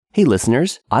Hey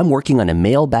listeners, I'm working on a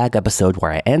mailbag episode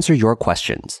where I answer your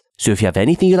questions. So if you have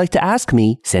anything you'd like to ask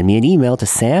me, send me an email to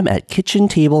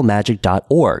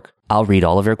sam@kitchentablemagic.org. I'll read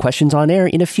all of your questions on air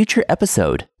in a future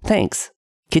episode. Thanks.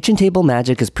 Kitchen Table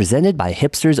Magic is presented by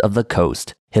Hipsters of the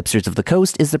Coast. Hipsters of the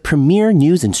Coast is the premier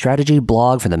news and strategy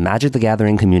blog for the Magic the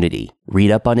Gathering community.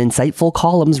 Read up on insightful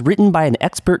columns written by an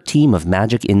expert team of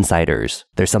Magic insiders.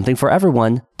 There's something for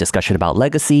everyone. Discussion about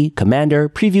Legacy, Commander,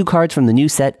 preview cards from the new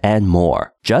set, and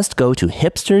more. Just go to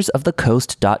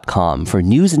hipstersofthecoast.com for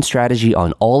news and strategy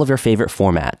on all of your favorite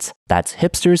formats. That's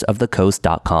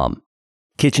hipstersofthecoast.com.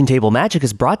 Kitchen Table Magic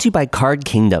is brought to you by Card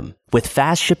Kingdom. With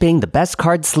fast shipping, the best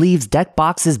card sleeves, deck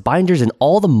boxes, binders, and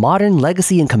all the modern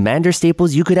Legacy and Commander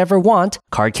staples you could ever want,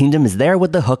 Card Kingdom is there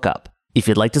with the hookup. If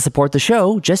you'd like to support the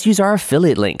show, just use our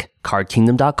affiliate link,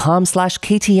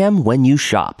 cardkingdom.com/KTM when you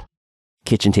shop.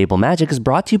 Kitchen Table Magic is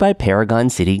brought to you by Paragon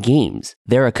City Games.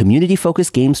 They're a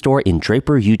community-focused game store in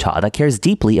Draper, Utah that cares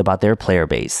deeply about their player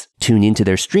base. Tune into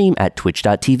their stream at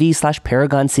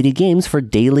twitch.tv/Paragon City Games for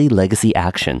daily Legacy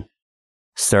action.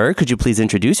 Sir, could you please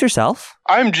introduce yourself?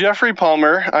 I'm Geoffrey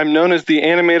Palmer. I'm known as the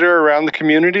animator around the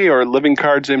community, or Living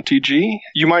Cards MTG.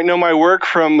 You might know my work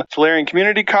from Valerian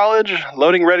Community College,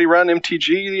 Loading Ready Run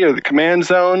MTG, or the Command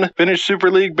Zone, Vintage Super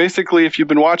League. Basically, if you've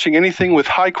been watching anything with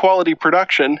high-quality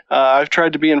production, I've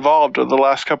tried to be involved over the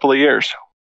last couple of years.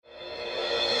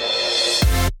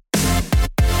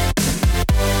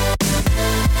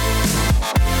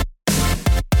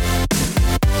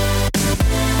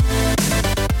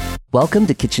 Welcome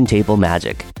to Kitchen Table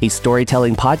Magic, a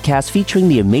storytelling podcast featuring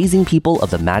the amazing people of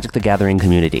the Magic the Gathering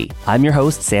community. I'm your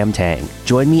host, Sam Tang.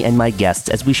 Join me and my guests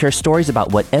as we share stories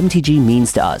about what MTG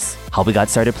means to us, how we got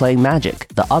started playing Magic,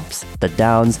 the ups, the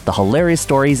downs, the hilarious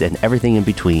stories, and everything in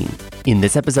between. In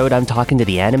this episode, I'm talking to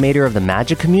the animator of the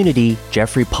Magic community,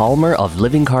 Geoffrey Palmer of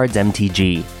Living Cards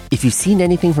MTG. If you've seen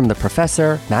anything from The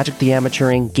Professor, Magic the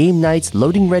Amateuring, Game Nights,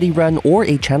 Loading Ready Run, or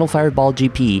a Channel Fireball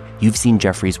GP, you've seen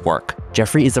Geoffrey's work.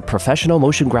 Geoffrey is a professional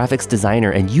motion graphics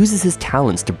designer and uses his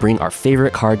talents to bring our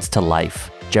favorite cards to life.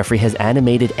 Geoffrey has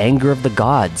animated Anger of the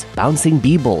Gods, Bouncing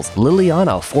Beebles,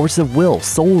 Liliana, Force of Will,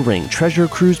 Soul Ring, Treasure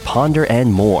Cruise, Ponder,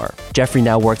 and more. Geoffrey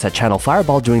now works at Channel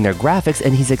Fireball doing their graphics,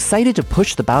 and he's excited to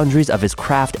push the boundaries of his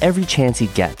craft every chance he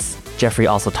gets. Geoffrey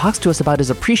also talks to us about his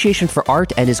appreciation for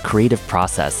art and his creative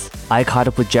process. I caught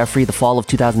up with Geoffrey the fall of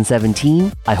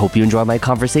 2017. I hope you enjoy my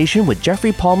conversation with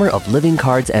Geoffrey Palmer of Living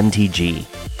Cards MTG.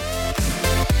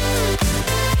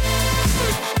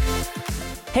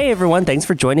 Hey everyone, thanks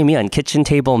for joining me on Kitchen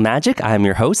Table Magic. I'm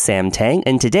your host, Sam Tang,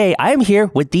 and today I am here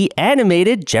with the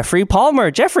animated Geoffrey Palmer.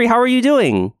 Geoffrey, how are you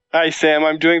doing? Hi, Sam.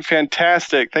 I'm doing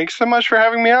fantastic. Thanks so much for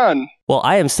having me on. Well,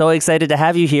 I am so excited to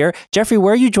have you here. Geoffrey,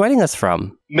 where are you joining us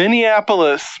from?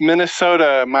 Minneapolis,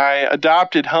 Minnesota, my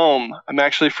adopted home. I'm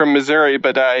actually from Missouri,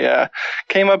 but I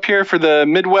came up here for the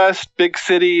Midwest, big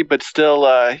city, but still,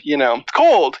 it's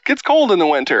cold. It gets cold in the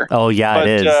winter. Oh, yeah, it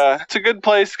is. It's a good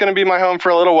place. It's going to be my home for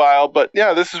a little while. But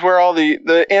yeah, this is where all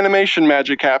the animation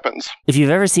magic happens. If you've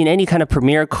ever seen any kind of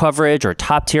premiere coverage or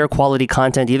top-tier quality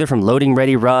content, either from Loading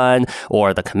Ready Run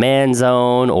or the Command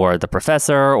Zone or the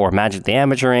Professor or Magic the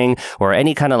Amateuring or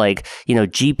any kind of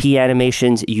GP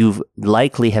animations, you've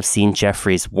likely have seen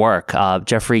Geoffrey's work.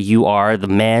 Geoffrey, you are the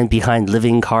man behind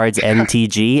Living Cards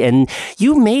MTG, and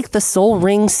you make the Soul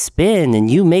Ring spin, and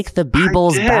you make the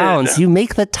Beebles bounce, you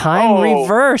make the time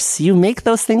reverse, you make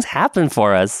those things happen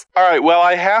for us. All right, well,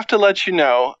 I have to let you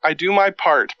know, I do my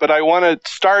part, but I want to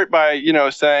start by,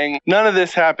 saying none of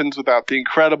this happens without the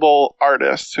incredible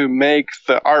artists who make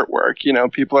the artwork.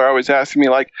 People are always asking me,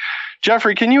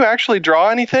 Geoffrey, can you actually draw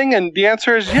anything? And the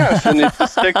answer is yes. And it's a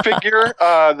stick figure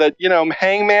that,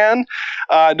 Hangman.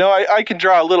 No, I can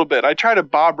draw a little bit. I try to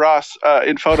Bob Ross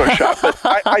in Photoshop, but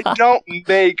I don't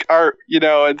make art,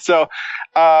 and so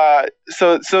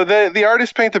the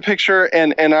artists paint the picture,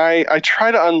 and I try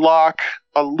to unlock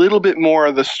a little bit more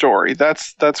of the story.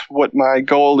 That's what my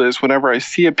goal is whenever I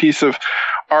see a piece of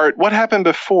art. What happened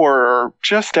before or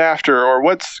just after, or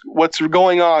what's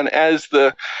going on as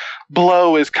the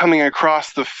blow is coming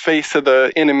across the face of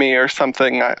the enemy or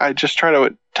something. I just try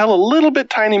to tell a little bit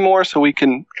tiny more so we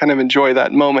can kind of enjoy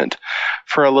that moment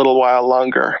for a little while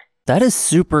longer. That is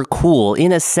super cool.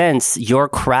 In a sense, your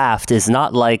craft is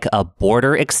not like a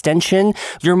border extension.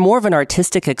 You're more of an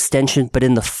artistic extension, but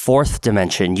in the fourth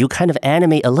dimension. You kind of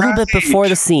animate a little bit before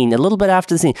the scene, a little bit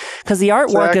after the scene, because the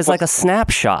artwork is like a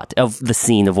snapshot of the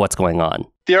scene of what's going on.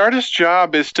 The artist's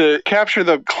job is to capture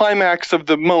the climax of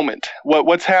the moment,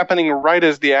 what's happening right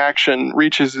as the action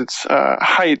reaches its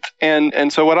height.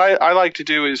 And so what I like to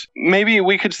do is maybe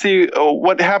we could see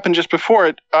what happened just before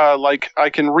it. Like I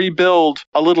can rebuild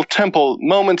a little temple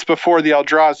moments before the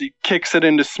Eldrazi kicks it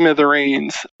into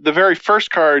smithereens. The very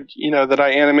first card, that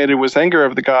I animated was Anger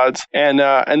of the Gods, and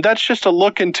that's just a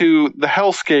look into the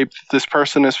hellscape that this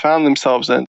person has found themselves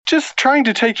in. Just trying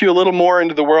to take you a little more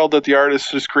into the world that the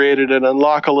artist has created and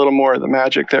unlock a little more of the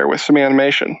magic there with some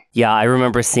animation. Yeah, I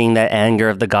remember seeing that Anger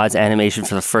of the Gods animation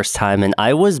for the first time, and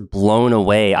I was blown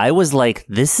away. I was like,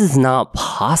 this is not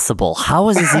possible. How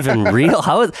is this even real?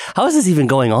 How is this even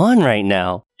going on right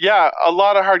now? Yeah, a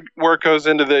lot of hard work goes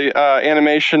into the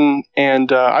animation,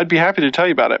 and I'd be happy to tell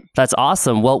you about it. That's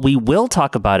awesome. Well, we will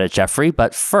talk about it, Geoffrey,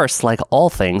 but first, like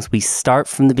all things, we start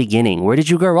from the beginning. Where did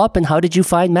you grow up, and how did you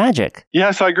find magic?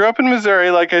 Yeah, so I grew up in Missouri,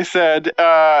 like I said,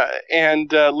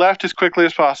 and left as quickly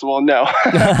as possible. No,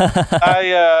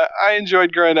 I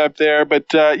enjoyed growing up there,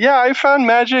 but I found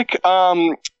magic.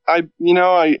 I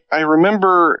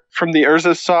remember from the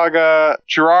Urza saga,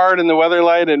 Gerard and the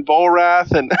Weatherlight and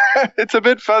Volrath, and it's a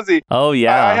bit fuzzy. Oh,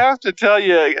 yeah. I have to tell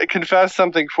you, confess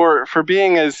something for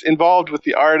being as involved with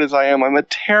the art as I am. I'm a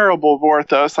terrible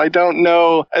Vorthos. I don't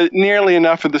know nearly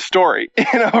enough of the story,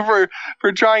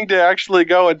 for trying to actually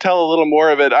go and tell a little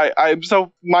more of it. I'm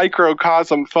so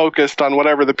microcosm focused on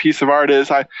whatever the piece of art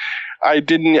is. I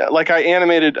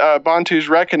animated Bantu's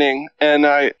Reckoning, and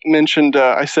I mentioned,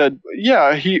 I said,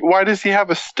 why does he have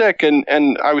a stick?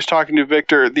 And I was talking to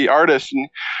Victor, the artist, and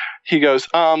he goes,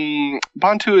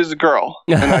 Bantu is a girl.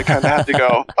 And I kind of had to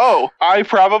go, oh, I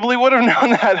probably would have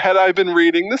known that had I been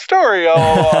reading the story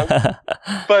all along.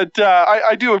 But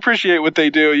I do appreciate what they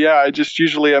do. Yeah, I just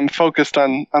usually am focused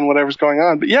on whatever's going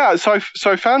on. But yeah, so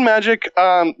I found magic,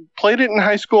 played it in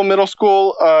high school, middle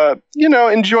school,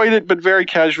 enjoyed it, but very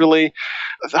casually.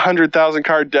 100,000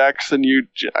 card decks, and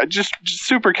just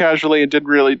super casually, and didn't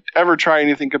really ever try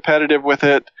anything competitive with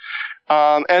it.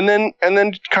 And then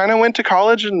kind of went to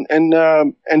college and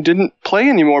didn't play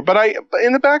anymore. But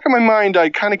in the back of my mind, I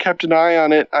kind of kept an eye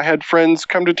on it. I had friends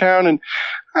come to town and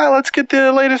let's get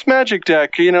the latest Magic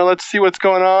deck. Let's see what's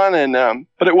going on. And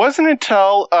but it wasn't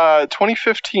until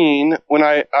 2015 when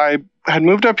I had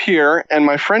moved up here and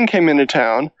my friend came into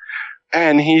town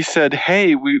and he said,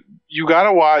 "Hey, you got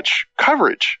to watch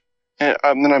coverage." And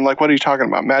then I'm like, "What are you talking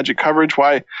about? Magic coverage?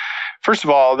 Why?" First of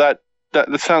all, that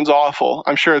sounds awful.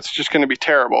 I'm sure it's just going to be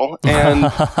terrible. And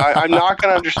I'm not going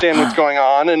to understand what's going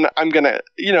on. And I'm going to,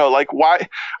 why?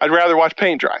 I'd rather watch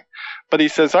paint dry. But he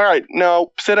says, all right,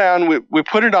 no, sit down. We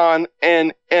put it on.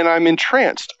 And I'm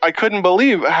entranced. I couldn't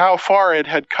believe how far it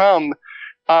had come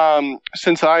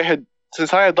since I had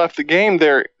left the game.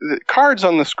 There, the cards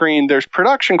on the screen, there's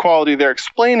production quality. They're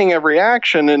explaining every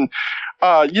action. And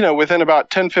within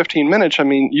about 10, 15 minutes, I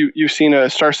mean, you've seen a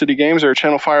Star City Games or a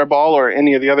Channel Fireball or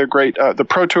any of the other great, the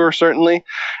Pro Tour, certainly.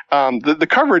 The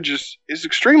coverage is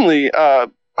extremely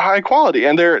high quality,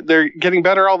 and they're getting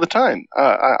better all the time.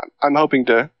 I'm hoping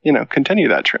to, continue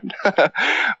that trend.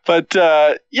 But,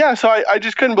 so I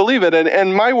just couldn't believe it.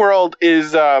 And my world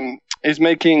is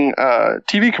making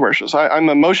TV commercials. I'm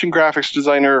a motion graphics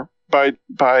designer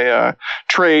by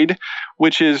trade,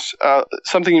 which is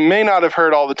something you may not have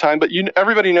heard all the time, but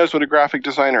everybody knows what a graphic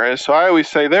designer is. So I always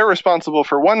say they're responsible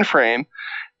for one frame,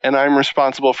 and I'm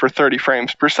responsible for 30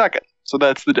 frames per second. So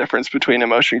that's the difference between a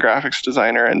motion graphics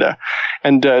designer and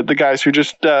the guys who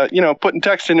just putting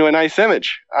text into a nice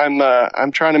image.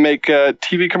 I'm trying to make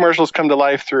TV commercials come to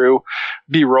life through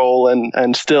B-roll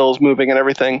and stills moving and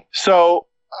everything. So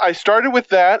I started with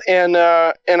that, and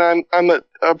I'm at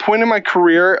a point in my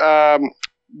career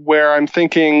where I'm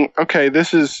thinking, okay,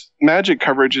 this is Magic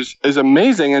coverage is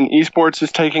amazing, and esports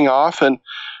is taking off, and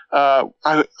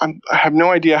I have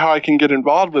no idea how I can get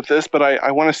involved with this, but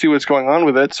I want to see what's going on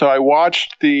with it. So I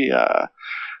watched the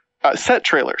set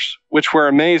trailers, which were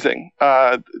amazing.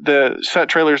 The set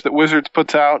trailers that Wizards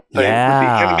puts out, with the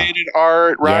animated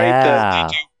art, right? Yeah.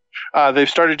 They've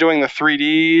started doing the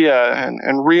 3D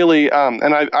and really,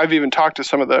 and I've even talked to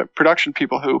some of the production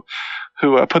people who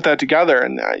put that together,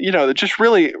 and they're just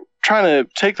really trying to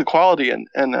take the quality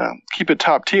and keep it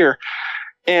top tier.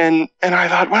 And I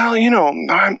thought, well,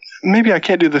 maybe I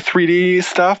can't do the 3D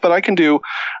stuff, but I can do,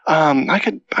 I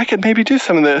could maybe do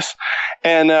some of this,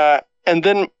 and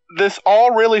then this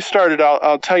all really started.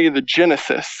 I'll tell you the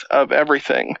genesis of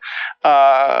everything.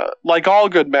 Like all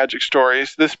good Magic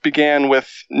stories, this began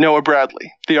with Noah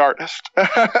Bradley, the artist,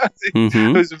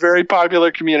 who's a very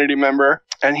popular community member.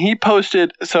 And he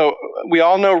posted, so we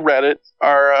all know Reddit,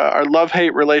 our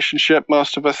love-hate relationship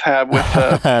most of us have with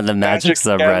the Magic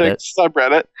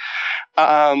subreddit.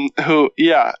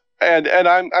 And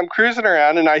I'm cruising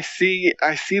around, and I see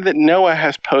that Noah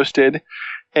has posted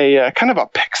a kind of a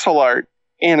pixel art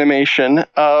animation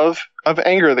of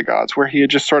Anger of the Gods, where he had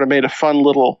just sort of made a fun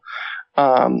little.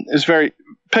 It's very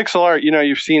pixel art.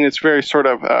 You've seen it's very sort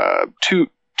of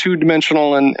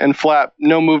two-dimensional and flat,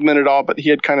 no movement at all. But he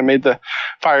had kind of made the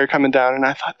fire coming down, and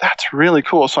I thought that's really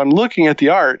cool. So I'm looking at the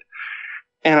art,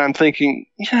 and I'm thinking,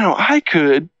 I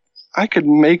could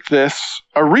make this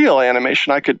a real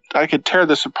animation. I could tear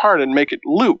this apart and make it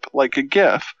loop like a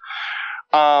GIF.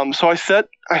 So I set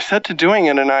to doing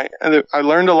it, and I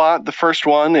learned a lot. The first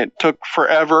one, it took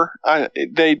forever.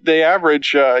 They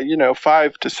average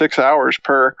 5 to 6 hours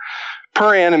per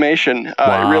animation.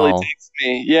 Wow. It really takes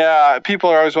me. Yeah, people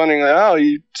are always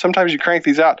wondering, sometimes you crank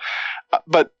these out.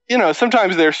 But,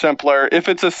 sometimes they're simpler. If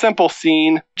it's a simple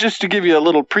scene, just to give you a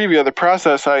little preview of the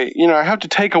process, I have to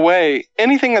take away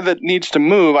anything that needs to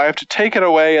move. I have to take it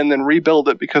away and then rebuild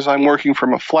it because I'm working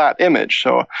from a flat image.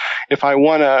 So if I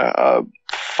want a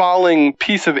falling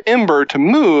piece of ember to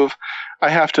move, I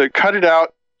have to cut it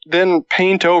out, then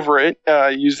paint over it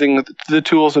using the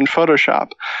tools in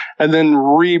Photoshop, and then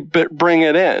bring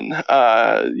it in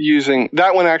using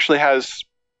that one. Actually has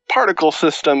particle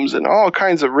systems and all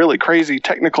kinds of really crazy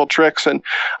technical tricks, and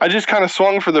I just kind of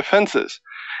swung for the fences,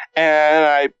 and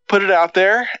I put it out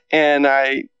there, and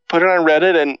I put it on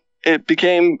Reddit, and it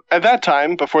became, at that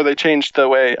time, before they changed the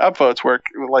way upvotes work,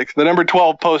 like the number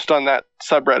 12 post on that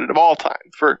subreddit of all time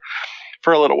for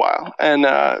a little while, and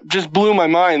just blew my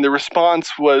mind. The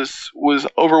response was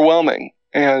overwhelming,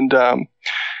 and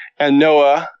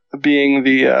Noah, being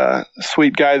the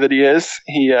sweet guy that he is,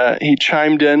 he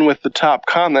chimed in with the top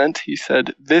comment. He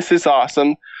said, "This is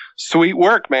awesome. Sweet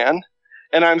work, man."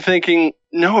 And I'm thinking,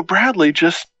 Noah Bradley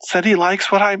just said he likes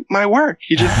my work.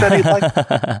 He just said he likes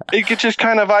it. Could just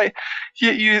kind of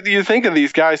you think of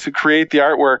these guys who create the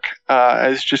artwork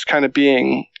as just kind of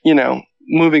being,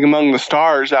 moving among the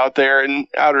stars out there in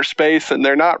outer space, and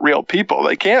they're not real people.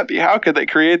 They can't be. How could they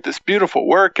create this beautiful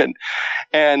work?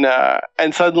 And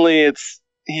suddenly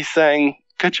he's saying,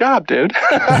 "Good job, dude."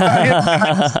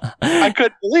 I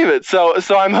couldn't believe it. So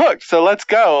I'm hooked. So let's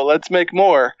go. Let's make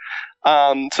more.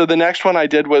 So the next one I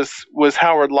did was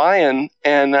Howard Lyon,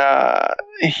 and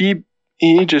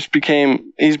he's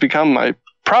become my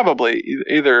probably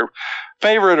either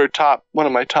favorite or one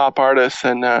of my top artists,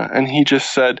 and he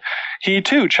just said, he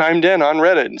too chimed in on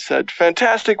Reddit and said,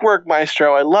 "Fantastic work,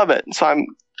 Maestro. I love it." And so I'm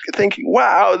thinking,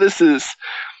 wow, this is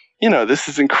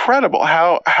incredible.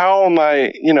 How am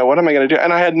I, what am I going to do?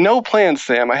 And I had no plans,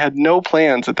 Sam. I had no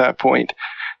plans at that point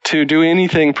to do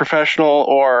anything professional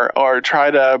or try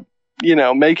to,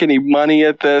 make any money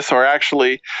at this, or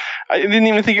actually, I didn't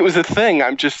even think it was a thing.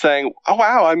 I'm just saying, oh,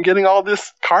 wow, I'm getting all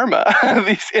this karma,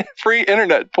 these free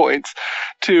internet points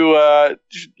to,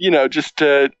 just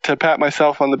to pat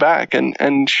myself on the back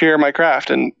and share my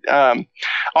craft. And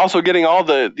also getting all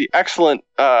the excellent,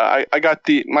 I got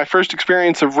my first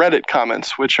experience of Reddit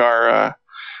comments, which are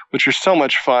so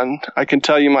much fun. I can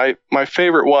tell you my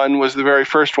favorite one was the very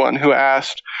first one, who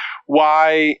asked,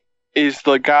 "Why is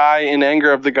the guy in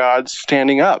Anger of the Gods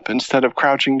standing up instead of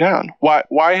crouching down?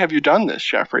 Why have you done this,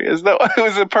 Geoffrey?" As though it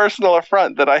was a personal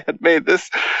affront that I had made this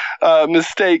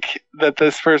mistake that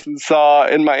this person saw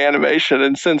in my animation.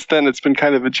 And since then, it's been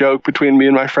kind of a joke between me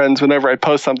and my friends whenever I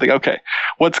post something. Okay,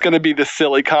 what's going to be the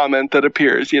silly comment that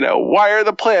appears? Why are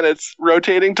the planets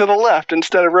rotating to the left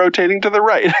instead of rotating to the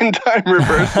right in time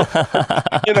reversal?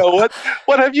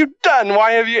 What have you done?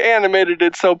 Why have you animated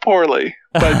it so poorly?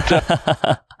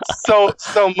 But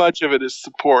so much of it is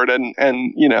support and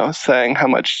saying how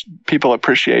much people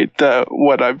appreciate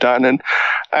what I've done,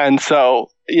 and so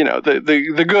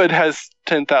the good has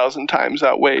 10,000 times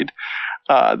outweighed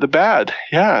the bad.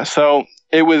 Yeah, so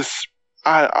it was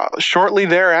shortly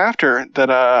thereafter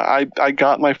that I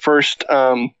got my first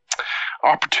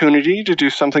opportunity to do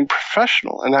something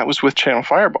professional, and that was with Channel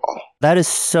Fireball. That is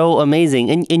so amazing.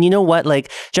 And you know what,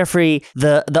 like, Geoffrey,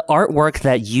 the artwork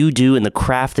that you do and the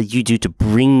craft that you do to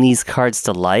bring these cards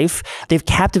to life, they've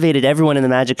captivated everyone in the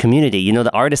Magic community.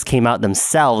 The artists came out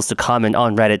themselves to comment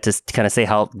on Reddit to kind of say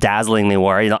how dazzling they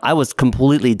were. I was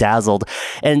completely dazzled.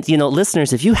 And,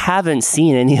 listeners, if you haven't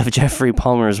seen any of Geoffrey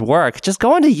Palmer's work, just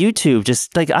go onto YouTube.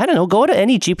 Just go to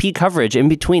any GP coverage in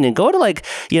between and go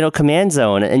to Command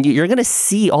Zone, and you're going to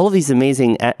see all of these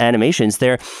amazing animations.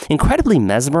 They're incredibly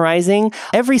mesmerizing.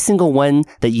 Every single one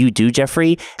that you do,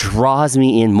 Geoffrey, draws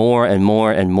me in more and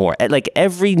more and more. Like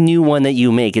every new one that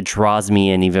you make, it draws me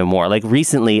in even more. Like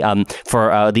recently,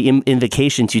 for the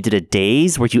Invocations, you did a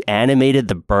Daze where you animated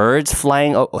the birds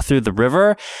flying through the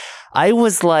river. I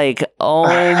was like, oh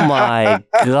my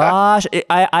gosh.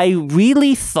 I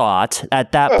really thought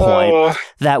at that point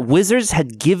that Wizards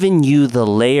had given you the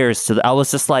layers to I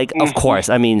was just like, of course.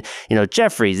 I mean,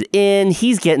 Geoffrey's in,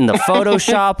 he's getting the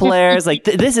Photoshop layers. Like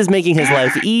this is making his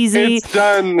life easy. It's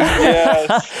done.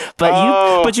 Yes.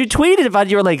 But you tweeted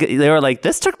about it. They were like,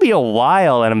 this took me a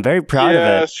while and I'm very proud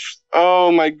of it.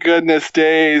 Oh my goodness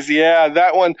days. Yeah,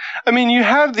 that one. I mean, you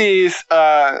have these,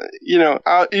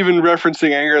 even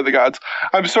referencing Anger of the Gods.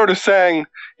 I'm sort of saying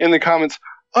in the comments,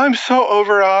 I'm so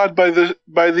overawed by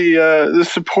the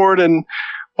support and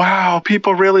wow,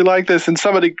 people really like this. And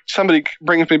somebody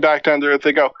brings me back down to earth.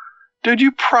 They go, dude,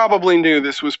 you probably knew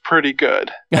this was pretty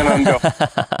good. And I'm going,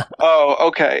 oh,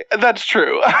 okay, that's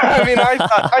true. I mean,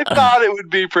 I thought it would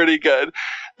be pretty good.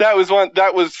 That was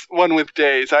one with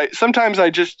days. Sometimes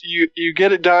you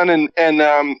get it done and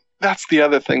that's the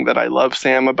other thing that I love,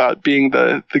 Sam, about being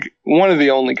the one of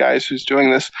the only guys who's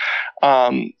doing this.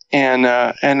 And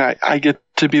I get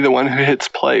to be the one who hits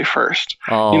play first.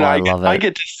 Oh, I love it. I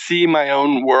get to see my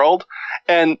own world.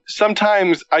 And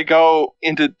sometimes I go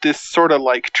into this sort of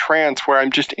like trance where I'm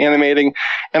just animating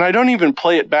and I don't even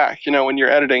play it back. When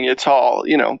you're editing, it's all,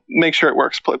 make sure it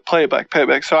works, play it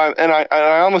back. So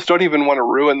I almost don't even want to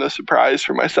ruin the surprise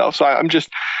for myself. So I'm just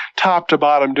top to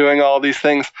bottom doing all these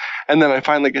things. And then I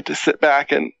finally get to sit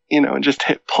back and just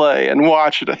hit play and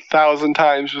watch it 1,000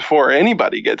 times before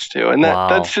anybody gets to. And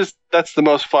that's the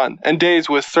most fun. And Days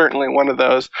was certainly one of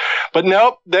those. But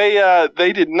nope,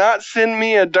 they did not send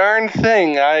me a darn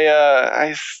thing.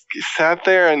 I sat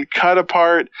there and cut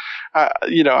apart.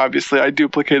 Obviously I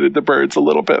duplicated the birds a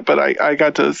little bit, but I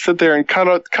got to sit there and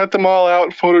cut them all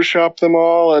out, Photoshop them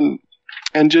all,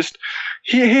 and just.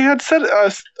 He had set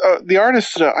the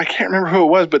artist, I can't remember who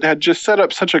it was, but had just set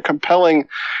up such a compelling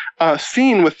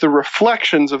scene with the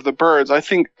reflections of the birds. I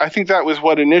think that was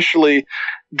what initially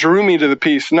drew me to the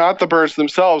piece, not the birds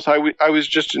themselves. I was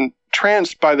just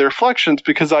entranced by the reflections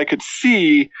because I could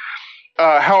see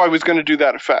how I was going to do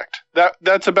that effect.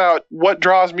 That's about what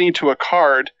draws me to a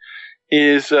card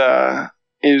is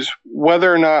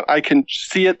whether or not I can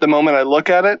see it the moment I look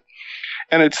at it.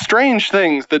 And it's strange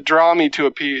things that draw me to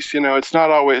a piece. It's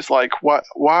not always like,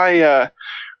 why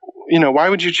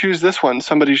would you choose this one?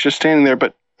 Somebody's just standing there.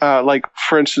 But like,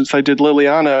 for instance, I did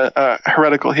Liliana,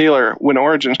 Heretical Healer, when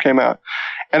Origins came out.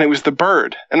 And it was the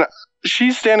bird. And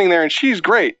she's standing there and she's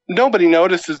great. Nobody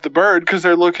notices the bird because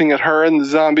they're looking at her and the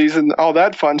zombies and all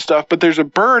that fun stuff. But there's a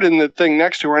bird in the thing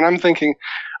next to her. And I'm thinking,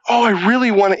 oh, I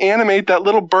really want to animate that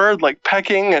little bird like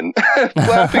pecking and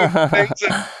flapping things.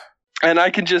 And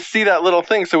I can just see that little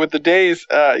thing. So with the Days,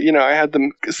 I had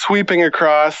them sweeping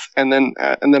across, and then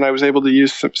I was able to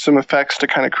use some effects to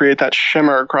kind of create that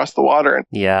shimmer across the water.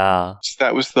 Yeah, so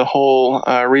that was the whole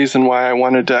reason why I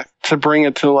wanted to bring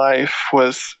it to life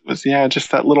was just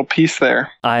that little piece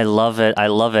there. I love it.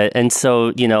 And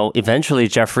so eventually,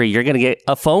 Geoffrey, you're gonna get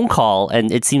a phone call,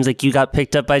 and it seems like you got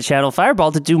picked up by Channel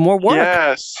Fireball to do more work.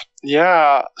 Yes,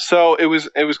 yeah. So it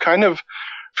was kind of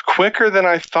quicker than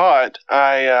I thought.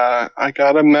 I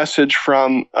got a message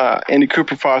from Andy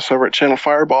Cooperfoss over at Channel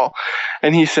Fireball,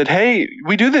 and he said, "Hey,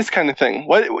 we do this kind of thing.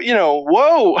 What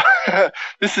whoa,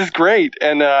 this is great."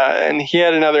 And he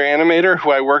had another animator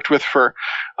who I worked with for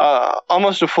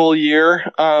almost a full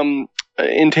year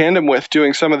in tandem with,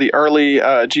 doing some of the early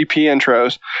GP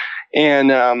intros.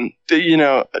 And,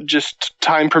 just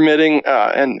time permitting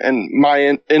and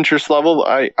my interest level,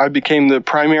 I became the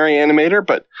primary animator.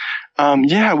 But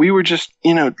we were just,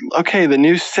 okay, the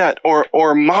new set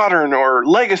or modern or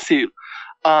legacy.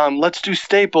 Let's do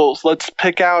staples. Let's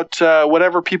pick out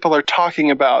whatever people are talking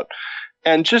about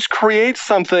and just create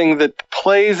something that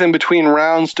plays in between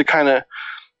rounds to kind of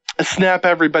snap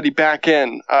everybody back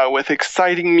in with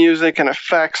exciting music and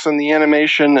effects and the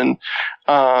animation. And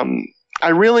I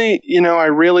really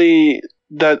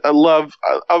love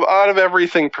out of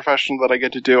everything professional that I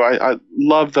get to do. I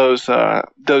love those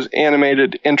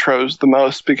animated intros the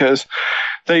most because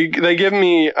they give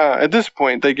me at this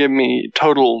point they give me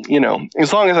total,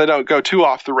 as long as I don't go too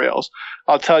off the rails.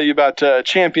 I'll tell you about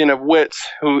Champion of Wits,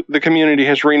 who the community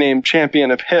has renamed Champion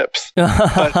of Hips.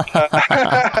 But,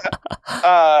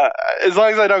 as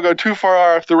long as I don't go too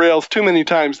far off the rails too many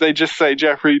times, they just say,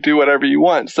 Geoffrey, do whatever you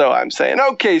want. So I'm saying,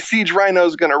 okay, Siege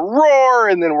Rhino's going to roar,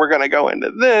 and then we're going to go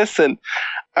into this. And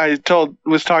I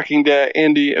was talking to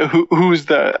Andy, who's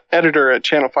the editor at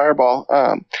Channel Fireball,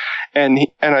 and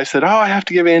I said, oh, I have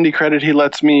to give Andy credit. He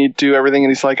lets me do everything.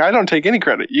 And he's like, I don't take any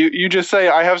credit. You just say,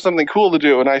 I have something cool to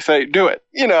do. And I say, do it.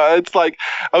 It's like,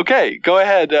 okay, go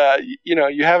ahead.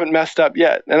 You haven't messed up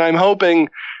yet. And I'm hoping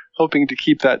hoping to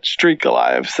keep that streak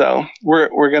alive. So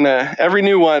we're gonna, every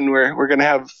new one, we're gonna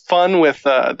have fun with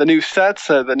the new sets,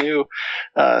 the new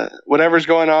whatever's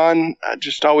going on.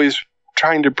 Just always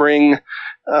trying to bring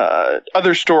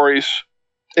other stories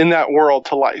in that world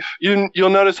to life. You'll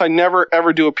notice I never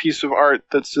ever do a piece of art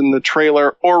that's in the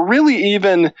trailer or really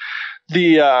even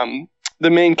the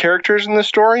main characters in the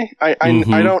story. I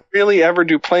don't really ever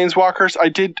do planeswalkers.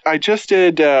 I just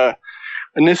did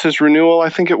Anissa's Renewal, I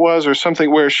think it was, or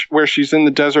something where she's in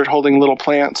the desert holding little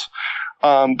plants.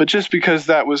 But just because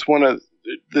that was one of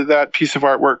that piece of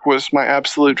artwork was my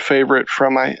absolute favorite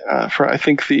from I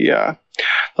think the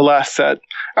last set.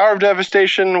 Hour of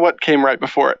Devastation, what came right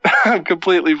before it? I'm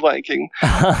completely blanking.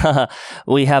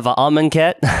 We have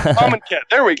Amonkhet. Amonkhet,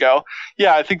 there we go.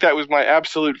 Yeah, I think that was my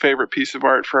absolute favorite piece of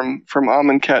art from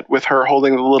Amonkhet, with her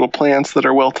holding the little plants that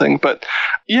are wilting. But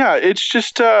yeah, it's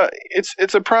just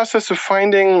it's a process of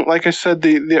finding, like I said,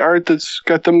 the art that's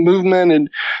got the movement and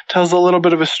tells a little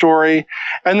bit of a story,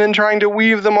 and then trying to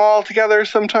weave them all together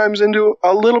sometimes into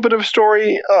a little bit of a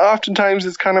story. Oftentimes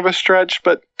it's kind of a stretch,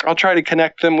 but I'll try to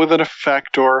connect them with an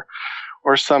effect or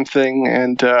something,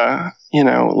 and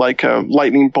like a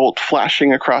lightning bolt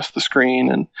flashing across the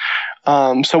screen.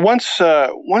 And so once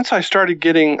I started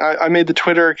getting, I made the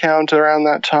Twitter account around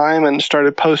that time and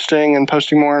started posting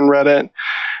more on Reddit.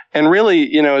 And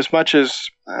really, as much as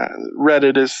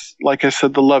Reddit is, like I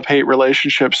said, the love-hate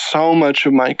relationship, so much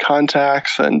of my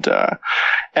contacts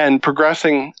and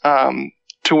progressing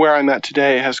to where I'm at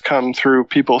today has come through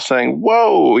people saying,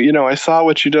 "Whoa, I saw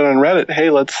what you did on Reddit. Hey,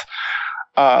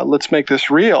 let's make this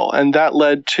real." And that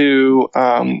led to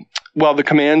the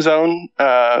Command Zone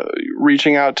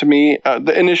reaching out to me.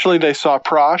 Initially, they saw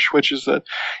Prosh, which is a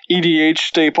EDH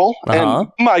staple, and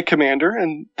my commander,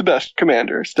 and the best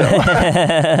commander still.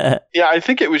 Yeah, I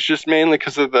think it was just mainly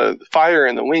because of the fire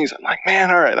in the wings. I'm like,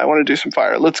 man, all right, I want to do some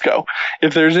fire. Let's go.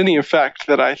 If there's any effect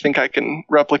that I think I can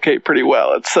replicate pretty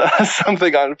well, it's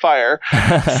something on fire.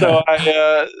 So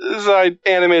I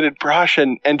animated Prosh,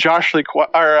 and Josh Lee,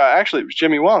 actually it was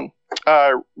Jimmy Wong,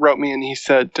 wrote me, and he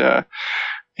said,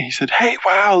 "Hey,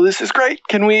 wow, this is great.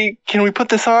 Can we put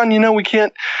this on? We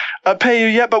can't pay you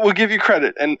yet, but we'll give you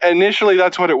credit." And initially,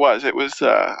 that's what it was. It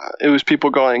was people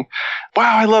going,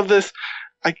 "Wow, I love this.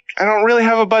 I don't really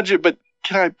have a budget, but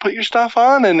can I put your stuff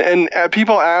on?" And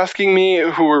people asking me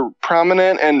who were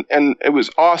prominent, and it was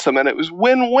awesome, and it was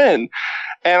win-win.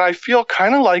 And I feel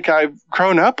kind of like I've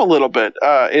grown up a little bit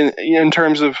in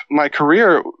terms of my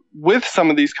career with some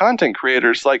of these content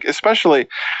creators, like especially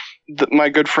my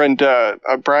good friend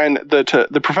Brian,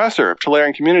 the professor of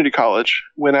Tolarian Community College.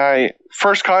 When I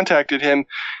first contacted him,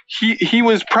 he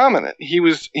was prominent. He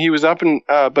was up and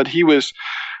but he was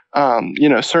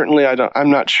certainly I'm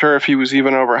not sure if he was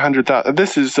even over 100,000.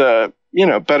 This is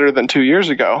better than 2 years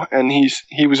ago, and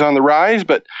he was on the rise,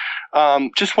 but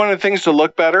just wanted things to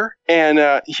look better.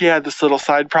 And he had this little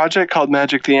side project called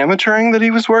Magic the Amateuring that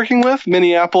he was working with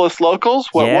Minneapolis locals.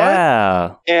 What?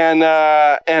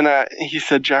 And he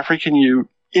said, "Geoffrey, can you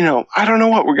I don't know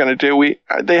what we're going to do.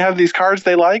 They have these cards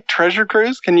they like, Treasure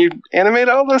Cruise. Can you animate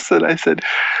all this?" And I said,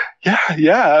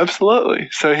 yeah, absolutely.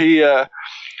 So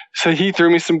he threw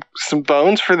me some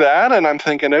bones for that, and I'm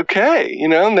thinking, okay,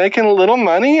 making a little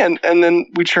money, and then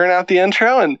we churn out the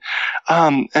intro, and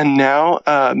now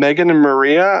Megan and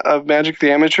Maria of Magic the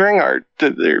Amateuring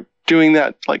they're doing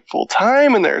that like full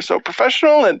time, and they're so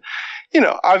professional. And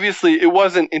obviously it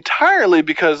wasn't entirely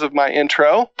because of my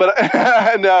intro, but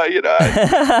no,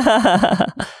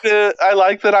 I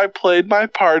like that I played my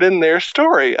part in their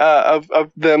story of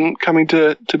them coming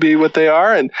to be what they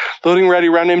are. And Loading Ready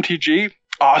Run MTG,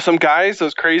 awesome guys,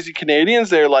 those crazy Canadians.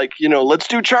 They're like, let's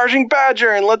do Charging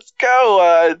Badger and let's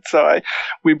go.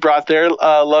 We brought their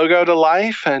logo to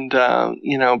life, and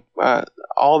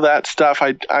all that stuff.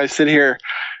 I sit here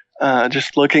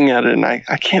just looking at it, and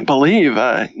I can't believe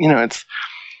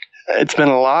it's been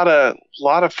a lot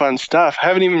of fun stuff. I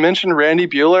haven't even mentioned Randy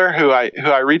Bueller, who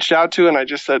I reached out to, and I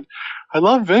just said, "I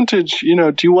love vintage.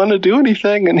 Do you want to do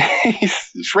anything?" And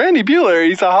it's Randy Bueller.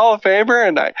 He's a Hall of Famer,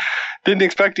 and I didn't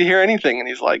expect to hear anything. And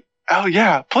he's like, "Oh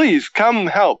yeah, please come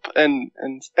help." And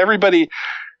everybody.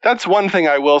 That's one thing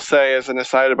I will say as an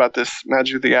aside about this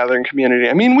Magic the Gathering community.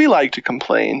 I mean, we like to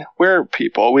complain. We're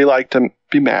people. We like to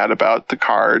be mad about the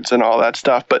cards and all that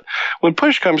stuff. But when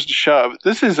push comes to shove,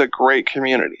 this is a great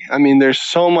community. I mean, there's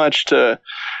so much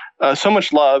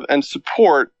love and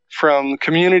support from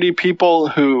community people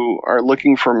who are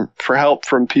looking for help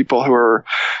from people who are,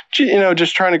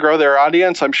 just trying to grow their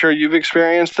audience. I'm sure you've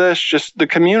experienced this. Just the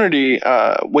community,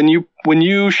 when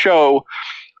you show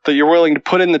that you're willing to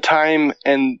put in the time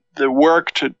and the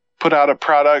work to put out a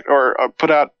product or put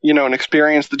out, an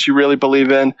experience that you really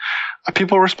believe in,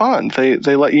 people respond. They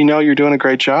let you know you're doing a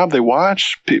great job. They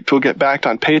watch. People get backed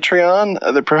on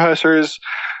Patreon. The professor is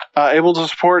able to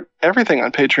support everything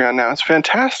on Patreon now. It's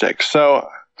fantastic. So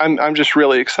I'm just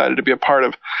really excited to be a part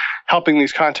of helping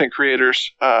these content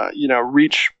creators,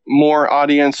 reach more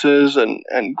audiences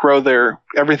and grow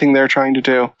everything they're trying to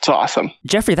do. It's awesome.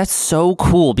 Geoffrey, that's so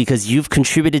cool because you've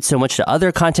contributed so much to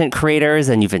other content creators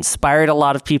and you've inspired a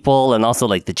lot of people, and also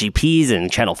like the GPs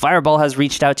and Channel Fireball has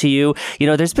reached out to you.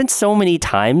 There's been so many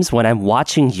times when I'm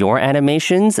watching your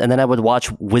animations and then I would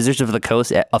watch Wizards of the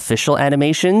Coast official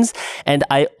animations and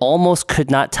I almost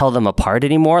could not tell them apart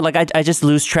anymore. Like I just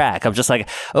lose track. I'm just like,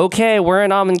 okay, we're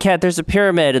in Amonkhet, there's a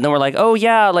pyramid. And then we're like, oh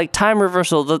yeah, like time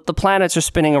reversal, the planets are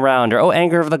spinning around. Or, oh,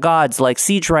 Anger of the Gods, like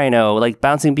Siege Rhino, like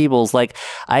Bouncing Beebles. Like,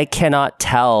 I cannot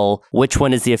tell which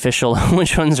one is the official,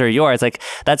 which ones are yours. Like,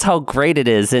 that's how great it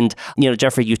is. And,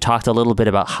 Geoffrey, you talked a little bit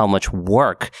about how much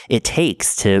work it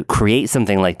takes to create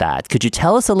something like that. Could you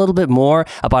tell us a little bit more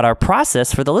about our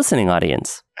process for the listening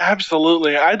audience?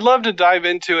 Absolutely. I'd love to dive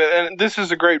into it. And this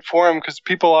is a great forum because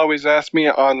people always ask me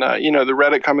on, the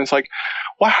Reddit comments like,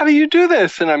 well, how do you do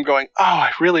this? And I'm going,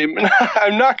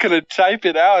 I'm not going to type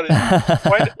it out.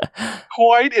 It's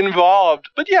quite involved.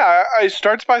 But yeah, I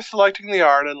starts by selecting the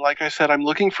art. And like I said, I'm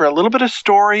looking for a little bit of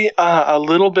story, a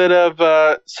little bit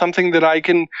of something that I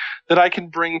can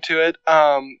bring to it.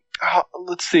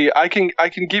 Let's see. I can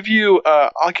give you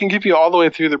all the way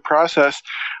through the process.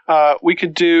 We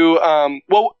could do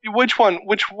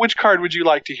which card would you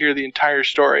like to hear the entire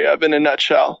story of in a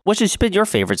nutshell? Which has been your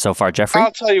favorite so far, Geoffrey?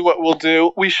 I'll tell you what we'll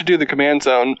do. We should do the Command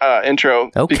Zone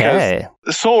intro. Okay. Because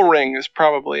the Soul Ring is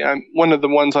probably one of the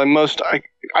ones I'm most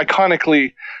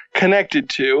iconically connected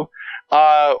to,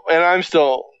 and I'm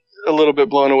still a little bit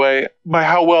blown away by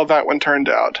how well that one turned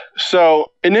out.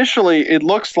 So initially, it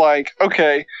looks like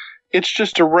it's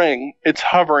just a ring. It's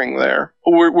hovering there.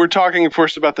 We're talking, of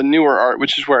course, about the newer art,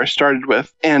 which is where I started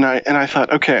with. And I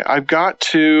thought, okay, I've got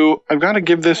to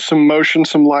give this some motion,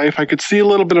 some life. I could see a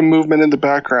little bit of movement in the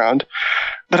background,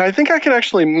 but I think I could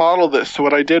actually model this. So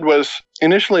what I did was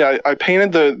initially I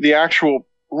painted the actual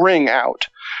ring out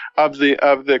of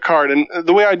the card, and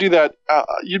the way I do that,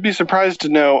 you'd be surprised to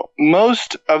know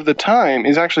most of the time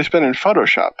is actually spent in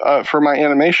Photoshop for my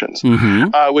animations,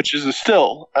 which is a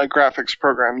still graphics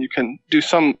program. You can do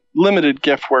some limited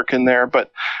GIF work in there,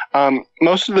 but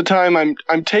most of the time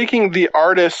I'm taking the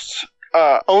artist's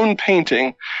own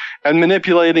painting and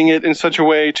manipulating it in such a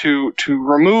way to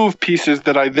remove pieces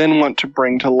that I then want to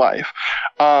bring to life.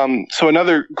 So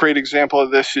another great example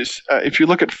of this is if you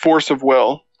look at Force of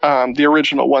Will, the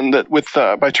original one that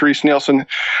by Therese Nielsen,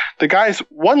 the guy's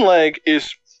one leg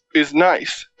is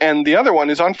nice and the other one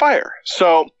is on fire.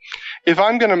 So if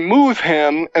I'm going to move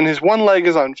him and his one leg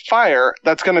is on fire,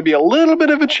 that's going to be a little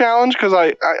bit of a challenge because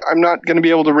I'm not going to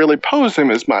be able to really pose him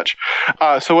as much.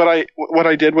 So what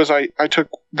I did was I took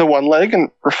the one leg and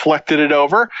reflected it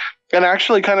over and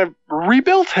actually kind of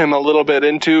rebuilt him a little bit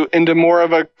into more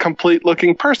of a complete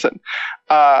looking person.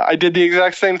 I did the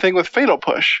exact same thing with Fatal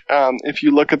Push. If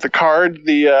you look at the card,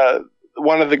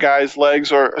 one of the guy's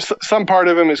legs or some part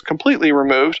of him is completely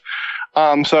removed.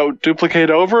 So duplicate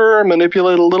over,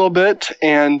 manipulate a little bit,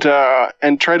 and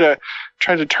try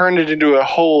to turn it into a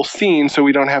whole scene so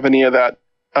we don't have any of that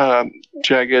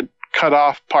jagged cut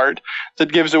off part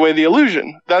that gives away the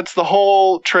illusion. That's the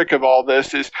whole trick of all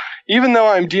this is even though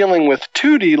I'm dealing with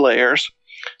 2D layers,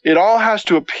 it all has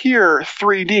to appear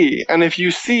 3D. And if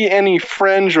you see any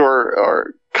fringe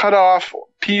or cut off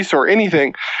piece or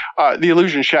anything, the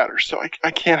illusion shatters. So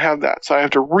I can't have that. So I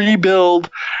have to rebuild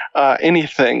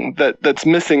anything that's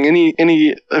missing.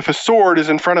 If a sword is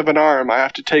in front of an arm, I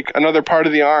have to take another part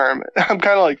of the arm. I'm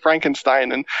kind of like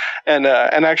Frankenstein and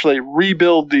actually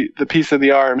rebuild the piece of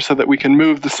the arm so that we can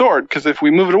move the sword. Because if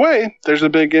we move it away, there's a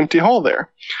big empty hole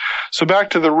there. So back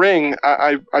to the ring,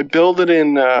 I built it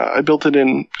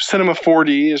in Cinema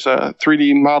 4D as a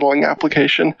 3D modeling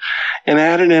application, and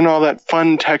added in all that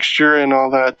fun texture and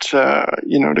all that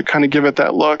to kind of give it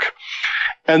that look.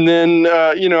 And then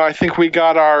I think we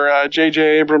got our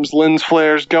J.J. Abrams lens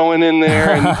flares going in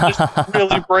there and just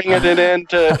really bringing it in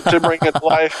to bring it to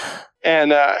life.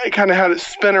 And I kind of had it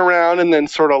spin around and then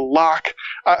sort of lock.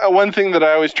 One thing that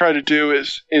I always try to do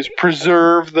is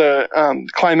preserve the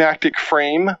climactic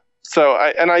frame. So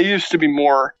I used to be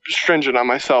more stringent on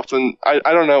myself than I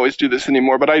don't always do this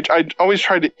anymore, but I always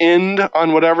try to end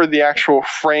on whatever the actual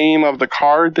frame of the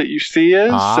card that you see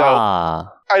is. So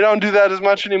I don't do that as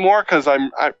much anymore because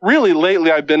really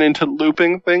lately I've been into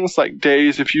looping things like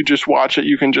Days. If you just watch it,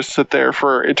 you can just sit there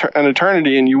for an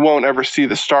eternity and you won't ever see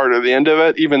the start or the end of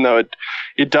it, even though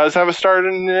it does have a start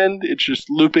and an end. It's just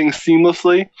looping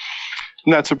seamlessly,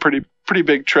 and that's a pretty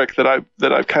big trick that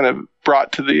I've kind of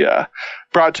brought to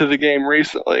the game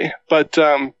recently. But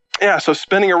yeah, so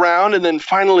spinning around and then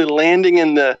finally landing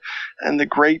in the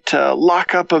great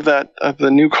lockup of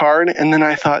the new card, and then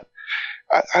I thought.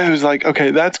 I was like,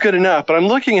 okay, that's good enough. But I'm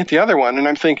looking at the other one and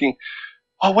I'm thinking,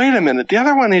 oh, wait a minute. The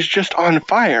other one is just on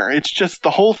fire. It's just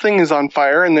the whole thing is on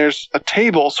fire and there's a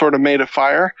table sort of made of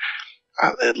fire.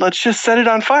 Let's just set it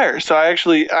on fire. So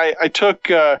I took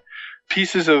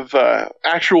pieces of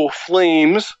actual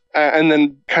flames and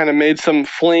then kind of made some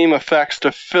flame effects to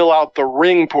fill out the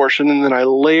ring portion, and then I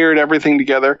layered everything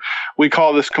together. We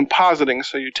call this compositing.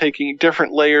 So you're taking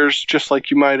different layers just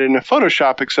like you might in a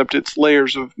Photoshop, except it's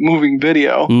layers of moving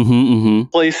video,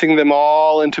 placing them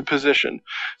all into position.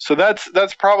 So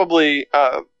that's probably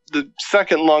the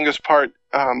second longest part.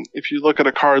 If you look at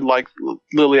a card like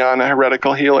Liliana,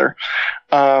 Heretical Healer,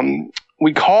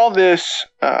 we call this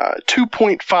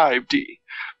 2.5D.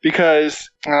 Because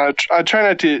I'll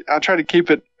try to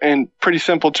keep it in pretty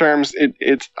simple terms.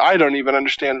 I don't even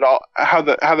understand at all how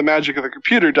the magic of the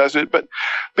computer does it. But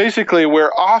basically,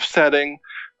 we're offsetting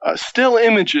still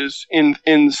images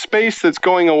in space that's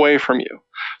going away from you.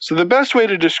 So the best way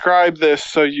to describe this,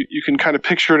 so you can kind of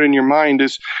picture it in your mind,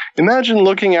 is imagine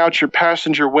looking out your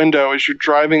passenger window as you're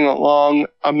driving along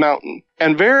a mountain,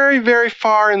 and very, very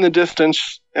far in the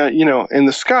distance, in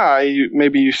the sky,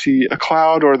 maybe you see a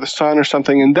cloud or the sun or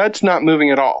something, and that's not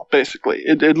moving at all, basically.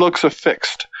 It looks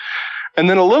affixed. And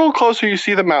then a little closer, you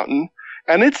see the mountain,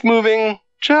 and it's moving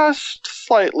just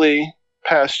slightly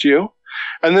past you.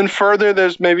 And then further,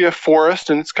 there's maybe a forest,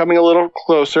 and it's coming a little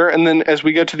closer. And then as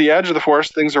we get to the edge of the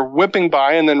forest, things are whipping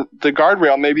by, and then the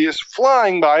guardrail maybe is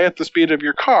flying by at the speed of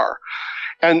your car.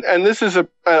 And this is a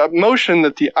motion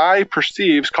that the eye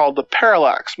perceives called the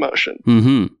parallax motion.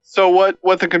 Mm-hmm. So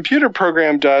what the computer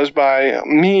program does by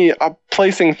me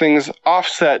placing things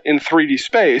offset in 3D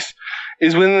space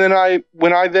is when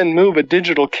I then move a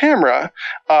digital camera,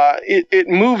 it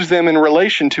moves them in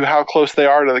relation to how close they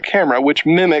are to the camera, which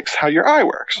mimics how your eye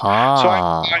works. So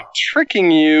I'm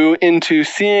tricking you into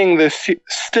seeing this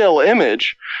still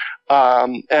image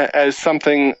as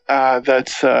something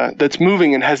that's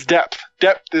moving and has depth.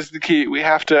 Depth is the key. We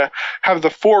have to have the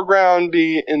foreground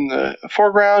be in the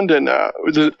foreground, and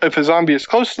if a zombie is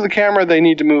close to the camera, they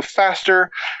need to move faster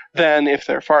than if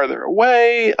they're farther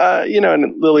away.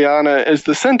 And Liliana is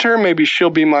the center. Maybe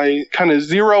she'll be my kind of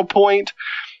 0 point.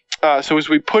 So as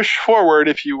we push forward,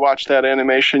 if you watch that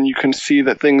animation, you can see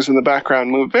that things in the background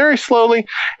move very slowly,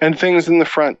 and things in the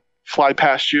front fly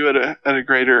past you at a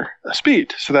greater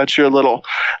speed. So that's your little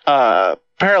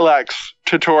parallax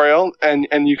tutorial, and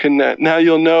you can now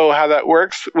you'll know how that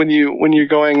works when you're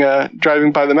going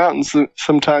driving by the mountains.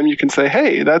 Sometime you can say,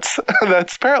 "Hey, that's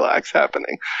parallax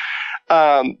happening."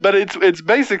 But it's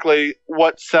basically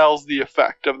what sells the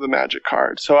effect of the magic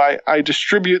card. So I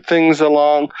distribute things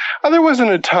along. There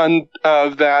wasn't a ton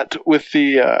of that with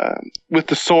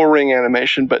the Soul Ring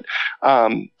animation, but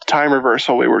time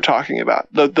reversal we were talking about,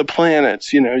 the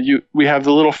planets. We have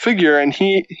the little figure, and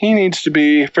he needs to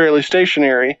be fairly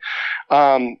stationary.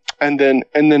 And then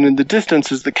in the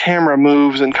distance, as the camera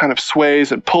moves and kind of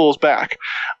sways and pulls back,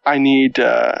 I need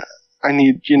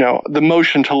the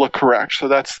motion to look correct. So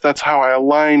that's how I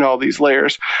align all these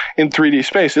layers in 3D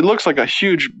space. It looks like a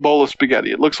huge bowl of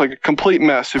spaghetti. It looks like a complete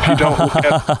mess if you don't look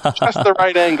at just the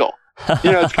right angle.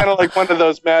 It's kind of like one of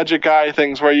those magic eye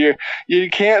things where you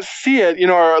can't see it,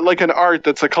 or like an art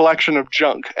that's a collection of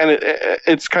junk, and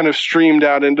it's kind of streamed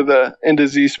out into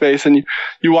Z space, and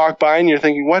you walk by and you're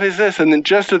thinking, what is this? And then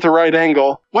just at the right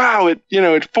angle, wow,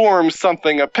 it forms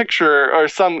something, a picture or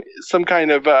some kind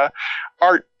of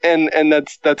art, and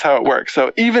that's how it works.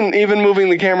 So even moving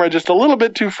the camera just a little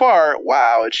bit too far,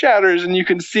 wow, it shatters, and you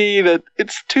can see that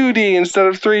it's 2D instead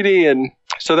of 3D, and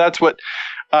so that's what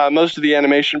most of the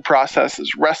animation process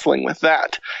is, wrestling with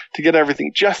that to get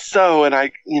everything just so, and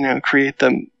I create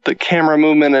the camera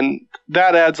movement, and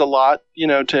that adds a lot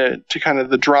to kind of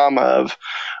the drama of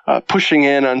pushing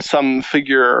in on some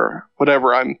figure or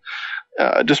whatever I'm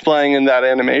displaying in that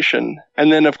animation.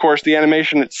 And then, of course, the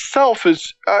animation itself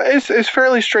is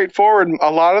fairly straightforward.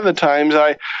 A lot of the times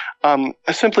I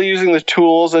simply using the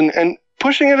tools and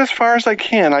pushing it as far as I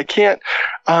can. I can't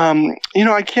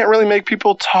I can't really make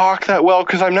people talk that well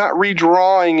because I'm not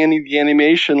redrawing any of the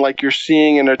animation like you're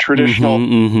seeing in a traditional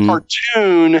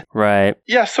cartoon. Right.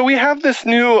 Yeah, so we have this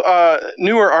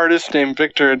newer artist named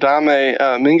Victor Adame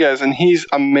Minguez, and he's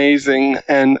amazing.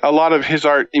 And a lot of his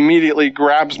art immediately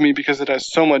grabs me because it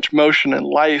has so much motion and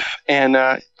life. And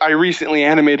I recently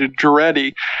animated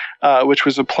Duretti, which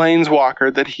was a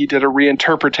planeswalker that he did a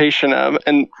reinterpretation of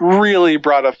and really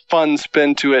brought a fun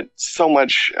spin to it. So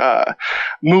much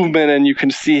movement, and you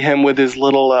can see him with his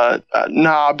little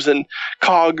knobs and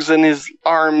cogs and his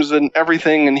arms and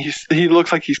everything, and he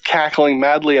looks like he's cackling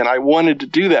madly, and I wanted to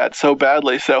do that so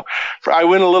badly. So I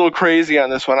went a little crazy on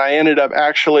this one. I ended up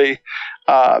actually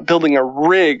building a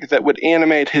rig that would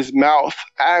animate his mouth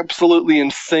absolutely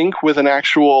in sync with an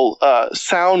actual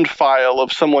sound file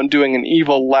of someone doing an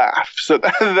evil laugh. So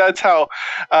that's how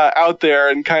out there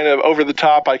and kind of over the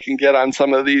top I can get on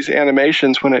some of these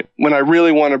animations when I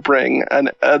really want to bring an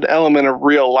element of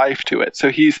real life to it. So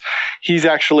he's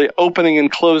actually opening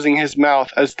and closing his mouth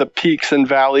as the peaks and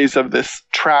valleys of this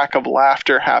track of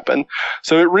laughter happen.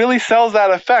 So it really sells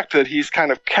that effect that he's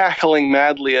kind of cackling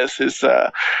madly as his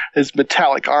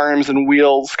metallic arms and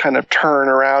wheels kind of turn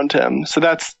around him. So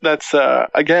that's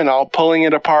again, all pulling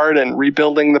it apart and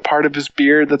rebuilding the part of his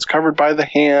beard that's covered by the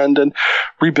hand and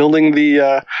rebuilding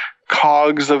the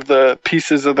cogs of the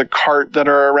pieces of the cart that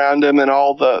are around him, and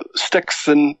all the sticks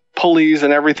and pulleys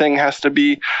and everything has to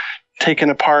be taken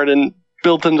apart and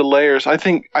built into layers. I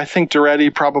think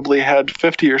Duretti probably had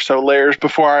 50 or so layers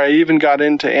before I even got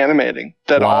into animating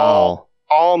that all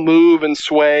move and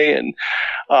sway and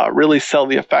really sell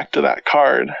the effect of that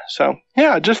card. So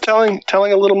yeah, just telling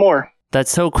a little more. That's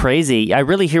so crazy. I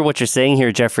really hear what you're saying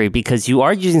here, Geoffrey, because you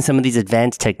are using some of these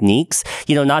advanced techniques.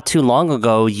 Not too long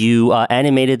ago, you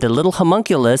animated the little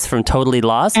homunculus from Totally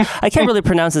Lost. I can't really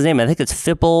pronounce his name. I think it's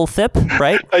Thip,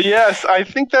 right? Yes, I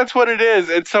think that's what it is.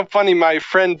 It's so funny. My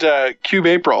friend Cube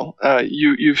April,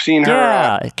 you've seen her.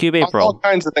 Yeah, Cube April. All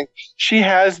kinds of things. She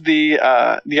has the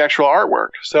actual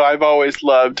artwork. So I've always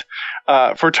loved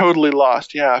for Totally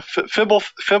Lost. Yeah,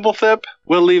 Thip.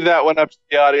 We'll leave that one up to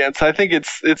the audience. I think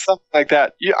it's something like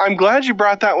that. I'm glad you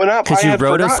brought that one up. Because you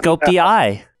rotoscoped the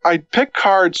eye. I pick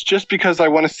cards just because I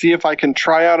want to see if I can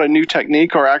try out a new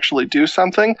technique or actually do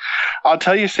something. I'll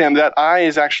tell you, Sam, that eye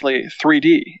is actually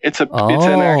 3D. It's an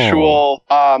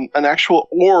actual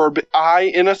orb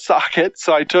eye in a socket.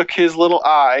 So I took his little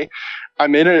eye. I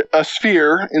made a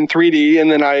sphere in 3D,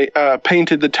 and then I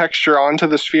painted the texture onto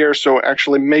the sphere. So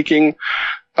actually making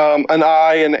an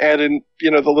eye and added,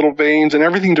 the little veins and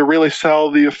everything to really sell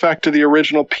the effect of the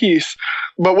original piece.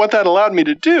 But what that allowed me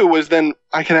to do was then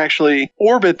I can actually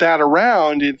orbit that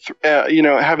around,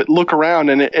 have it look around,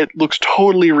 and it looks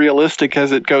totally realistic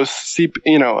as it goes,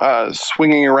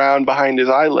 swinging around behind his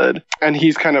eyelid. And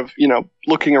he's kind of,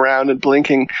 looking around and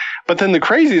blinking. But then the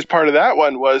craziest part of that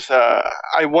one was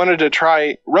I wanted to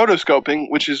try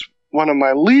rotoscoping, which is one of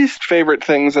my least favorite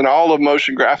things in all of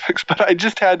motion graphics, but I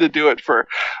just had to do it for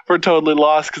Totally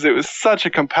Lost because it was such a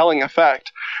compelling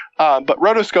effect. But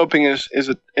rotoscoping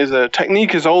is a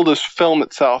technique as old as film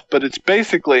itself, but it's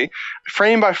basically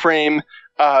frame by frame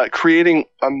creating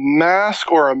a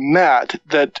mask or a mat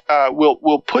that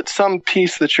will put some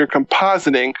piece that you're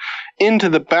compositing into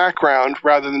the background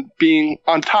rather than being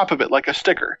on top of it like a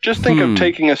sticker. Just think of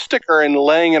taking a sticker and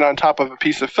laying it on top of a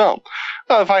piece of film.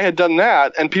 Well, if I had done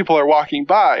that and people are walking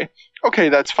by, okay,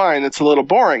 that's fine. It's a little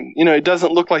boring. It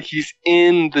doesn't look like he's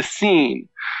in the scene.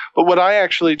 But what I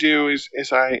actually do is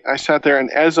I sat there, and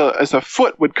as a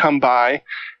foot would come by,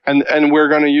 and we're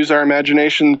going to use our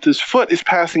imagination that this foot is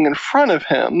passing in front of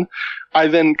him, I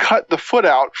then cut the foot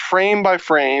out frame by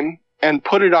frame and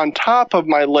put it on top of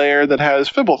my layer that has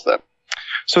Thip.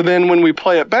 So then when we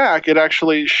play it back, it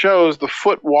actually shows the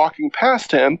foot walking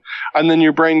past him, and then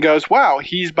your brain goes, wow,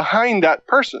 he's behind that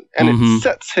person, and it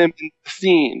sets him in the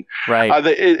scene. Right.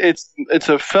 It's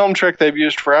a film trick they've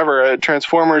used forever.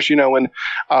 Transformers,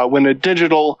 when a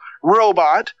digital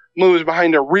robot moves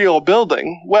behind a real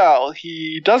building, well,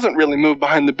 he doesn't really move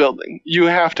behind the building. You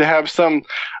have to have some,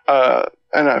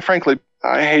 frankly,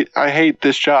 I hate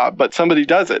this job, but somebody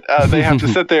does it. They have to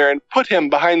sit there and put him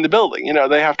behind the building.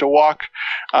 They have to walk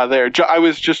there. I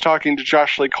was just talking to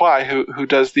Josh Lee Kwai, who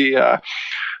does the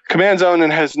Command Zone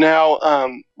and has now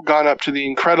gone up to the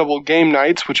incredible game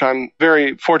nights, which I'm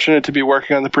very fortunate to be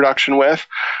working on the production with.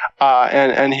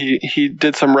 And he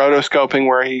did some rotoscoping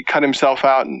where he cut himself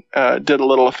out and did a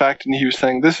little effect, and he was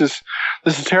saying, "This is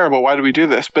terrible. Why do we do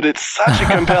this?" But it's such a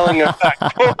compelling effect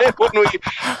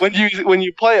when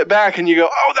you play it back and you go,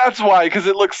 "Oh, that's why," because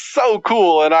it looks so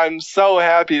cool, and I'm so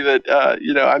happy that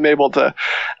I'm able to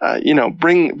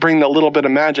bring the little bit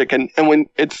of magic, and when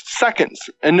it's seconds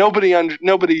and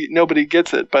nobody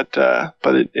gets it, but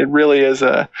it really is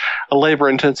a labor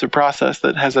intensive process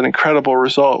that has an incredible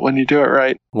result when you do it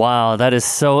right. Wow, that is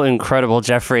so incredible,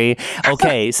 Geoffrey.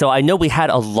 Okay, so I know we had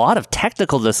a lot of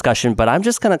technical discussion, but I'm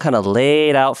just going to kind of lay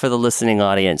it out for the listening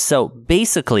audience. So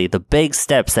basically, the big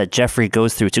steps that Geoffrey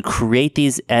goes through to create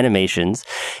these animations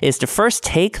is to first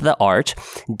take the art,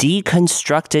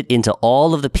 deconstruct it into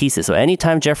all of the pieces. So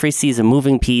anytime Geoffrey sees a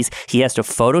moving piece, he has to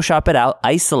Photoshop it out,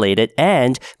 isolate it,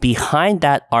 and behind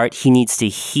that art, he needs to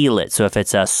heal it. So if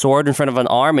it's a sword in front of an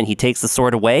arm and he takes the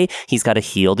sword away, he's got to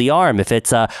heal the arm. If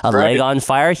it's a leg on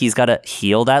fire, he's got to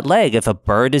heal that leg. If a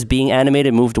bird is being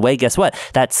animated, moved away, guess what?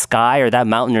 That sky or that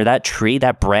mountain or that tree,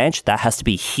 that branch, that has to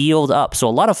be healed up. So a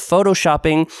lot of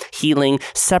photoshopping, healing,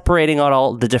 separating out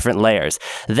all the different layers.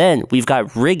 Then we've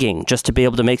got rigging just to be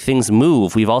able to make things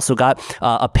move. We've also got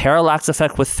a parallax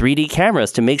effect with 3D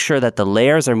cameras to make sure that the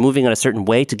layers are moving in a certain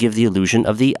way to give the illusion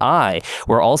of the eye.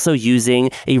 We're also using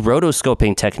a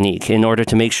rotoscoping technique in order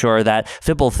to make sure that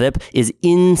Fibblethip is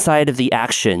inside of the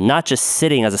action, not just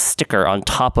sitting as a sticker on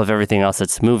top of everything else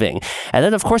that's moving. And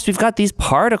then, of course, we've got these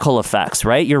particle effects,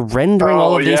 right? You're rendering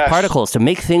all of these particles to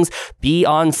make things be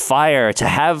on fire, to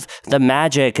have the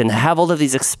magic and have all of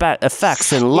these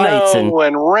effects and lights and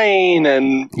rain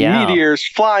and meteors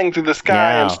flying through the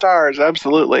sky and stars.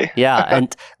 Absolutely. Yeah.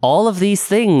 And all of these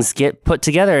things get put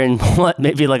together in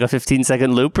maybe like a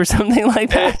 15-second loop or something like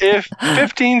that? If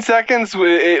 15 seconds,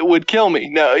 it would kill me.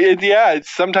 No,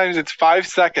 sometimes it's 5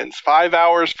 seconds, 5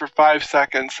 hours for 5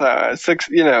 seconds,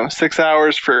 6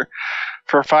 hours for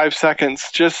 5 seconds,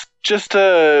 just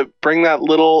to bring that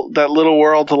little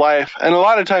world to life. And a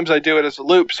lot of times I do it as a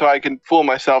loop so I can fool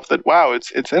myself that, wow,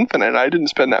 it's infinite. I didn't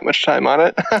spend that much time on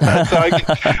it.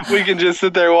 So we can just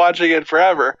sit there watching it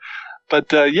forever. But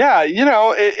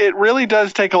it really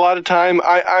does take a lot of time.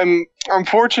 I'm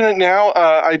fortunate now.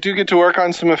 I do get to work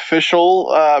on some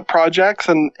official projects,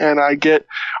 and I get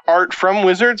art from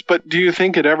Wizards. But do you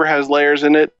think it ever has layers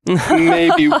in it?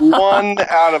 Maybe 1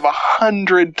 out of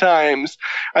 100 times,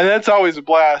 and that's always a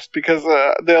blast because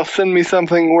they'll send me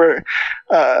something where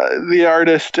the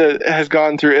artist has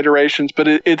gone through iterations, but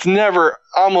it's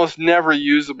almost never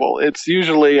usable. It's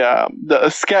usually a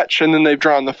sketch, and then they've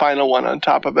drawn the final one on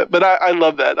top of it. But I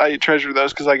love that. I treasure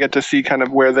those because I get to see kind of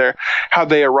how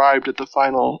they arrived at the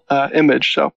final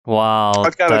image. So wow,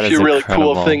 I've got a few really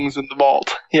cool things in the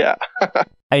vault. Yeah.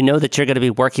 I know that you're going to be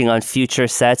working on future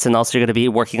sets, and also you're going to be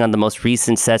working on the most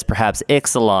recent sets, perhaps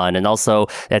Ixalan, and also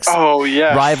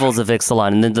Rivals of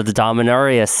Ixalan, and then the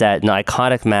Dominaria set and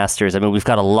Iconic Masters. I mean, we've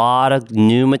got a lot of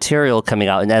new material coming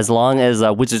out, and as long as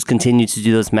Wizards continue to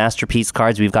do those masterpiece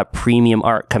cards, we've got premium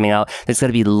art coming out. There's going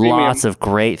to be lots of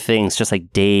great things, just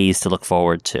like days to look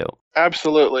forward to.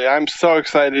 Absolutely. I'm so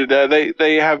excited.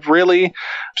 They have really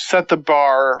set the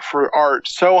bar for art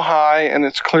so high, and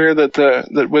it's clear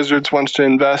that Wizards wants to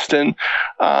invest in,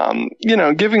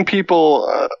 giving people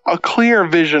a clear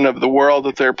vision of the world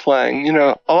that they're playing.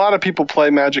 A lot of people play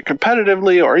Magic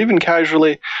competitively or even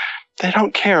casually. They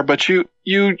don't care, but you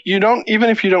don't, even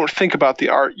if you don't think about the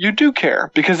art, you do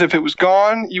care, because if it was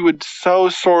gone, you would so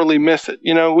sorely miss it.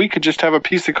 We could just have a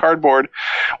piece of cardboard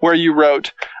where you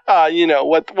wrote,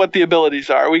 what the abilities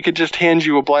are. We could just hand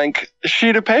you a blank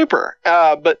sheet of paper.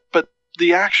 But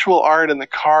the actual art and the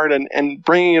card and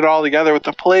bringing it all together with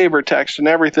the flavor text and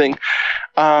everything,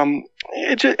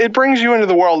 it brings you into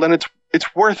the world, and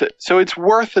it's worth it. So it's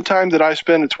worth the time that I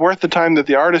spend. It's worth the time that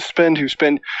the artists spend, who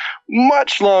spend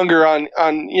much longer on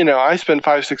I spend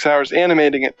 5-6 hours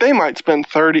animating it. They might spend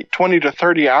 20 to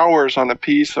 30 hours on a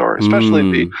piece, or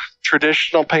especially the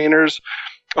traditional painters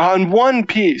on one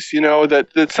piece,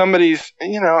 that somebody's,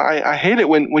 I hate it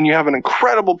when you have an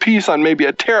incredible piece on maybe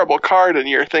a terrible card and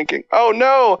you're thinking, oh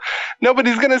no,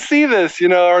 nobody's going to see this,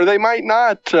 or they might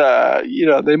not,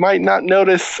 they might not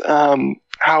notice,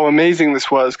 how amazing this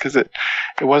was because it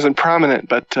wasn't prominent.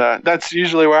 But that's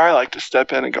usually where I like to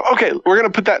step in and go, okay, we're going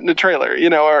to put that in the trailer,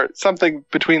 or something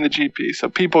between the GP, so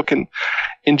people can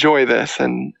enjoy this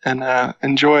and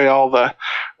enjoy all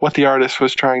what the artist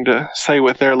was trying to say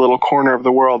with their little corner of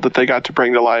the world that they got to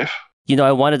bring to life.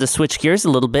 I wanted to switch gears a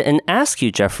little bit and ask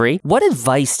you, Geoffrey, what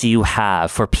advice do you have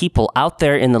for people out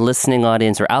there in the listening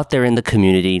audience or out there in the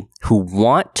community who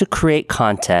want to create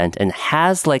content and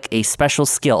has like a special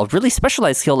skill, a really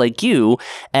specialized skill like you,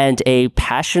 and a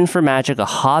passion for magic, a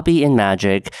hobby in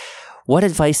magic? What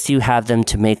advice do you have them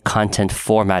to make content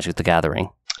for Magic the Gathering?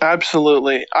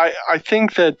 Absolutely. I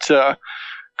think that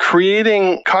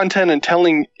creating content and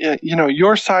telling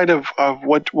your side of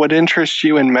what interests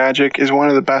you in Magic is one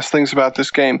of the best things about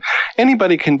this game.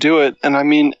 Anybody can do it, and I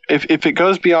mean, if it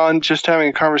goes beyond just having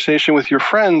a conversation with your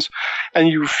friends and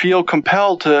you feel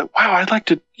compelled to, wow, I'd like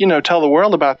to tell the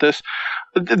world about this,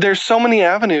 there's so many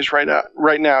avenues right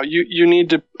now. You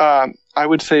need to I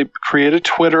would say create a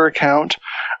Twitter account.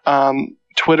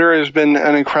 Twitter has been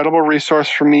an incredible resource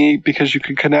for me because you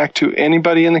can connect to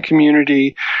anybody in the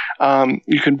community.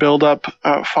 You can build up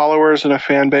followers and a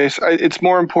fan base. It's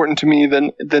more important to me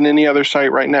than any other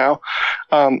site right now.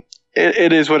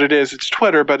 It is what it is. It's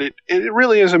Twitter, but it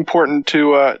really is important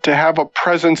to have a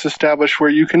presence established where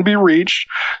you can be reached.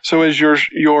 So as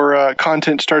your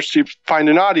content starts to find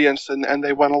an audience and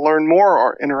they want to learn more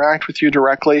or interact with you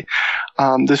directly,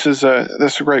 this is a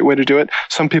great way to do it.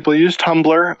 Some people use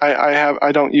Tumblr.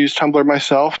 I don't use Tumblr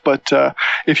myself, but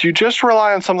if you just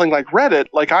rely on something like Reddit,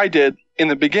 like I did in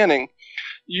the beginning,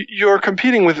 you're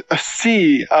competing with a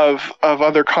sea of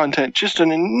other content, just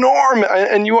an enormous,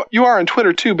 and you are on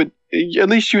Twitter too, but at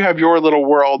least you have your little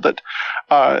world that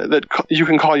you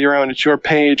can call your own. It's your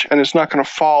page, and it's not going to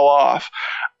fall off.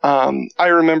 I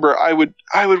remember I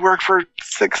would work for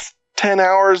 6-10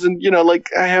 hours, and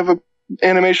I have a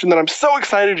animation that I'm so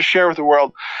excited to share with the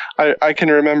world. I can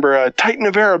remember Titan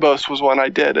of Erebos was one I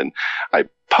did, and I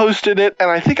posted it, and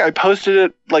I think I posted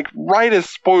it like right as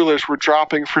spoilers were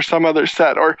dropping for some other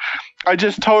set, or I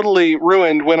just totally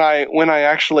ruined when I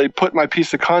actually put my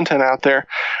piece of content out there,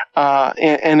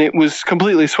 and it was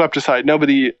completely swept aside.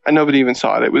 Nobody even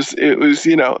saw it. It was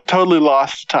totally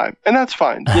lost time, and that's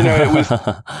fine.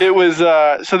 It was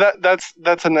so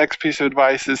that's the next piece of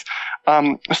advice is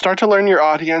start to learn your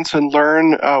audience and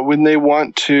learn when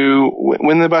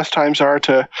the best times are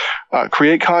to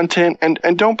create content,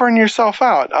 and don't burn yourself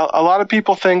out. A lot of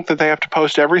people think that they have to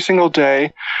post every single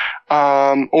day,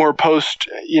 or post,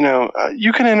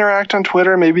 you can interact on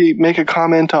Twitter, maybe make a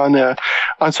comment on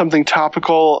something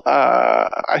topical.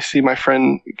 I see my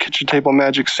friend Kitchen Table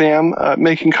Magic Sam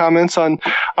making comments on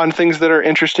things that are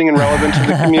interesting and relevant to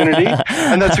the community,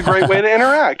 and that's a great way to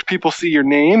interact. People see your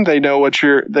name, they know what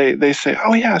they say,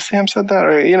 oh yeah, Sam said that,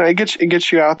 or it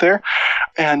gets you out there.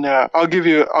 And I'll give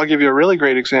you a really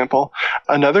great example.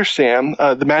 Another Sam,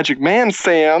 the Magic Man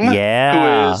Sam,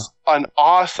 who is an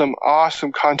awesome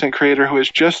content creator who is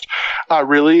just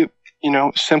really,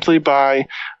 simply by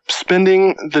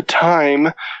spending the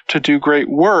time to do great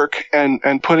work and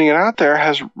putting it out there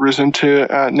has risen to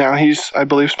now he's, I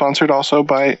believe, sponsored also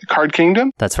by Card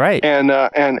Kingdom. That's right.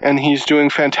 And he's doing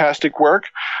fantastic work.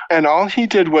 And all he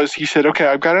did was he said, okay,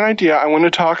 I've got an idea. I want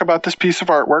to talk about this piece of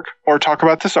artwork or talk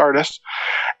about this artist,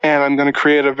 and I'm going to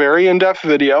create a very in-depth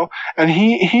video. And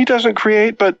he doesn't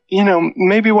create, but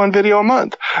maybe one video a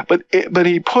month, but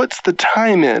he puts the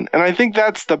time in. And I think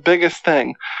that's the biggest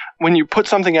thing. When you put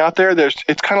something out there,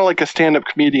 it's kind of like a stand-up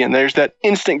comedian. There's that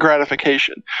instant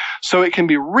gratification. So it can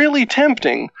be really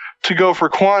tempting to go for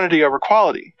quantity over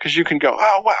quality, because you can go,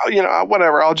 oh, wow,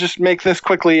 whatever, I'll just make this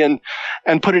quickly and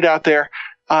put it out there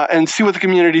and see what the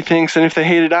community thinks. And if they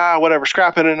hate it, whatever,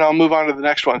 scrap it and I'll move on to the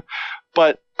next one.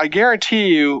 But I guarantee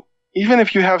you, even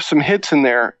if you have some hits in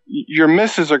there, your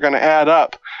misses are going to add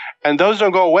up. And those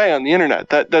don't go away on the internet.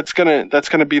 That's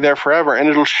gonna be there forever, and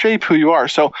it'll shape who you are.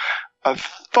 So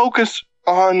focus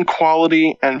on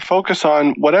quality and focus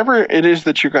on whatever it is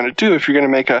that you're going to do. If you're going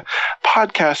to make a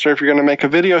podcast, or if you're going to make a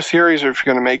video series, or if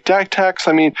you're going to make deck techs,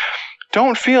 I mean,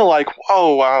 don't feel like,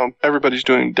 oh, wow, everybody's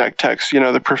doing deck techs.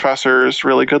 The professor is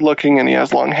really good looking and he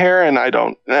has long hair, and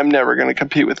I'm never going to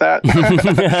compete with that.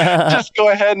 Just go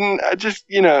ahead and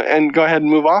and go ahead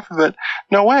and move off of it.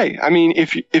 No way. I mean,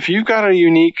 if you've got a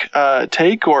unique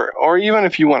take, or even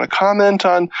if you want to comment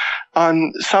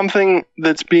on something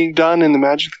that's being done in the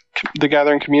Magic the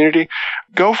Gathering community,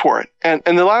 go for it. And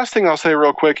the last thing I'll say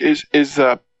real quick is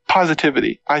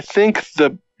positivity. I think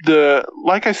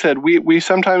like I said, we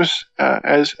sometimes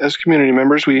as community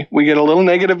members we get a little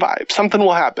negative vibe. Something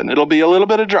will happen. It'll be a little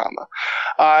bit of drama,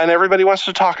 and everybody wants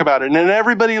to talk about it, and then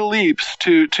everybody leaps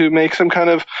to make some kind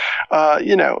of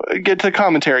get the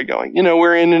commentary going.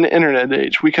 We're in an internet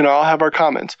age. We can all have our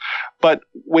comments, But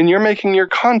when you're making your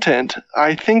content,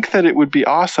 I think that it would be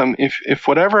awesome if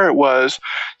whatever it was,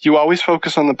 you always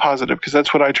focus on the positive, because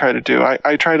that's what I try to do.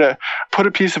 I try to put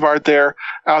a piece of art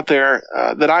out there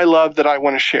that I love, that I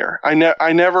want to share. I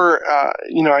never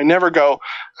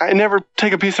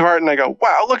take a piece of art and I go,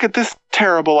 wow, look at this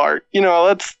terrible art.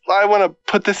 I want to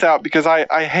put this out because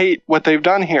I hate what they've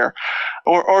done here.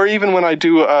 Or even when I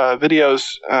do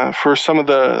videos for some of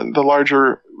the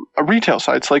larger retail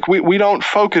sites, like we don't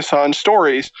focus on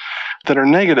stories that are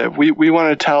negative. We want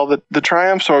to tell the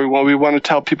triumphs, or we want to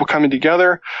tell people coming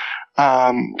together.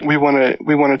 We want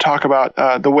to talk about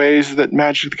the ways that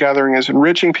Magic the Gathering is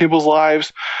enriching people's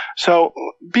lives. So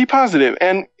be positive,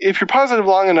 and if you're positive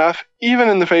long enough, even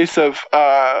in the face of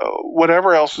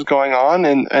whatever else is going on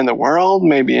in the world,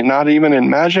 maybe not even in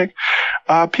Magic,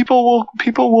 people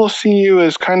will see you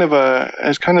as kind of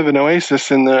an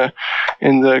oasis in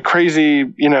the crazy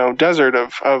desert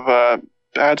of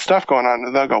bad stuff going on,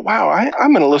 and they'll go, wow,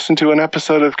 I'm going to listen to an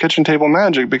episode of Kitchen Table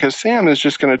Magic because Sam is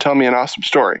just going to tell me an awesome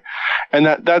story. And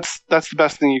that's the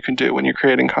best thing you can do when you're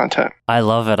creating content. I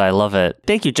love it.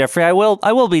 Thank you, Geoffrey. I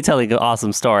will be telling an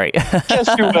awesome story. Yes,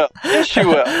 you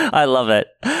will. I love it.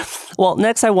 Well,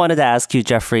 next I wanted to ask you,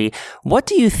 Geoffrey, what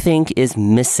do you think is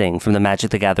missing from the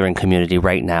Magic the Gathering community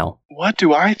right now? What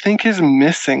do I think is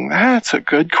missing? That's a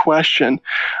good question.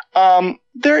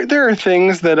 There are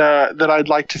things that I'd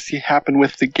like to see happen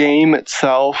with the game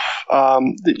itself.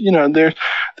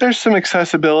 There's some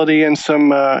accessibility and some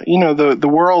the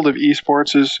world of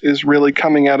esports is really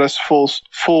coming at us full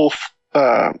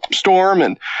storm,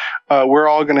 and we're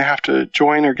all going to have to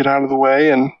join or get out of the way.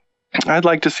 And I'd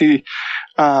like to see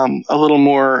a little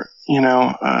more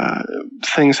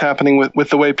things happening with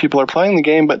the way people are playing the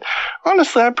game. But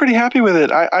honestly, I'm pretty happy with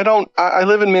it. I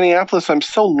live in Minneapolis. I'm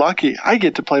so lucky. I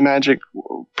get to play Magic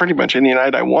pretty much any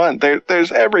night I want.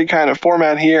 There's every kind of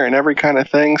format here and every kind of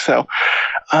thing. So,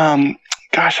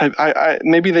 gosh, I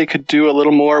maybe they could do a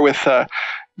little more with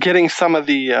getting some of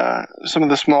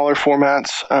the smaller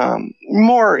formats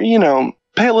more,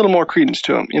 pay a little more credence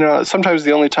to them. Sometimes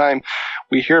the only time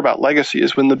we hear about Legacy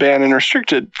is when the banned and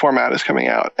restricted format is coming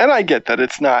out. And I get that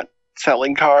it's not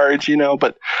selling cards,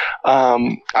 but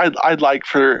I'd like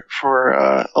for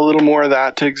a little more of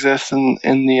that to exist in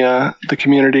the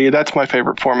community. That's my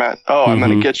favorite format. Oh, I'm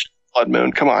going to get you Blood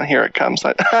Moon. Come on, here it comes.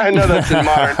 I know that's in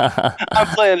Modern. I'm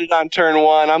playing it on turn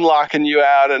 1. I'm locking you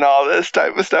out and all this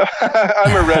type of stuff.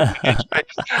 I'm a red.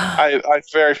 I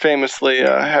very famously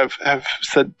have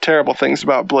said terrible things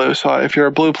about blue. So if you're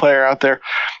a blue player out there,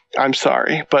 I'm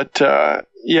sorry, but I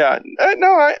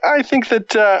think that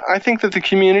the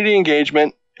community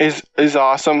engagement is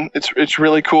awesome. It's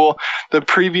really cool. The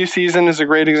preview season is a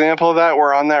great example of that.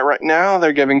 We're on that right now.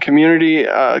 They're giving community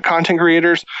content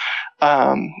creators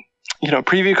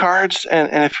preview cards,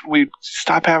 and if we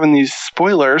stop having these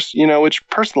spoilers, which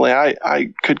personally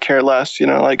I could care less,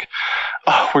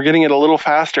 we're getting it a little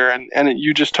faster, and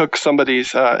you just took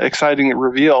somebody's exciting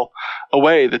reveal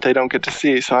away that they don't get to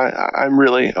see. So I'm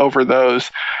really over those.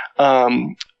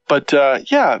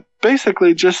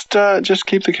 Basically just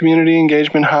keep the community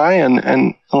engagement high,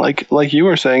 and like you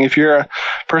were saying, if you're a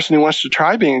person who wants to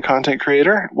try being a content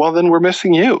creator, well, then we're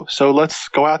missing you. So let's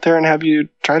go out there and have you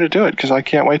try to do it, because I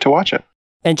can't wait to watch it.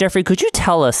 And Geoffrey, could you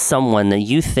tell us someone that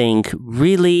you think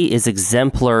really is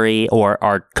exemplary or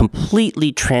are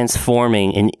completely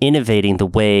transforming and innovating the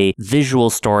way visual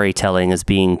storytelling is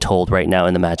being told right now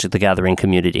in the Magic the Gathering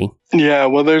community? Yeah,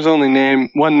 well, there's only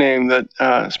one name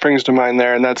that springs to mind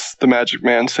there, and that's the Magic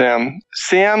Man, Sam.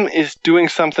 Sam is doing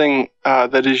something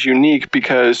that is unique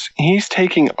because he's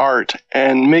taking art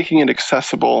and making it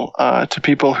accessible to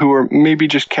people who are maybe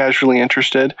just casually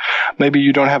interested. Maybe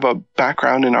you don't have a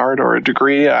background in art or a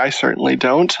degree. I certainly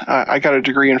don't. I got a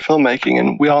degree in filmmaking,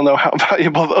 and we all know how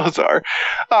valuable those are.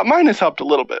 Mine has helped a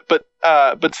little bit, but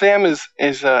Sam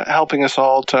is helping us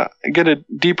all to get a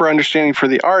deeper understanding for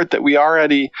the art that we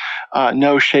already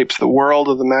know shapes the world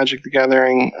of the Magic the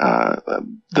Gathering,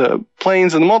 the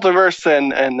planes and the multiverse,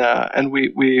 and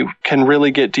we can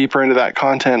really get deeper into that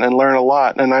content and learn a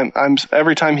lot. And I'm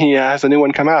every time he has a new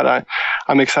one come out,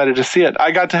 I'm excited to see it.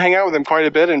 I got to hang out with him quite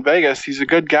a bit in Vegas. He's a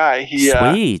good guy.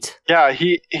 Sweet.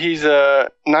 He's a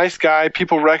nice guy.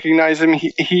 People recognize him.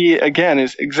 He again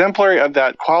is exemplary of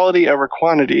that quality over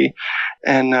quantity.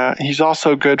 And he's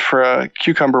also good for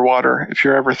cucumber water. If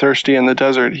you're ever thirsty in the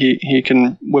desert, he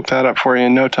can whip that up for you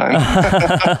in no time.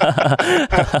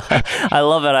 I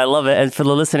love it. I love it. And for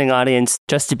the listening audience,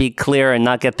 just to be clear and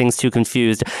not get things too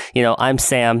confused, I'm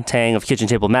Sam Tang of Kitchen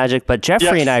Table Magic, but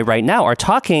Geoffrey and I right now are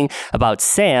talking about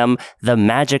Sam, the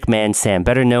Magic Man Sam,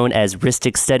 better known as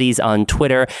Ristic Studies on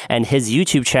Twitter, and his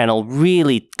YouTube channel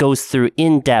really goes through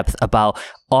in depth about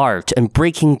art and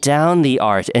breaking down the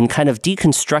art and kind of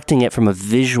deconstructing it from a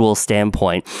visual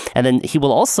standpoint. And then he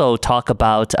will also talk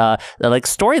about like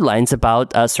storylines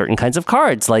about certain kinds of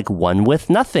cards, like One with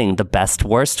Nothing, the best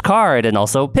worst card, and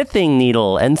also Pithing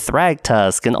Needle and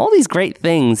Thragtusk and all these great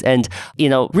things. And,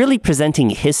 really presenting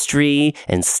history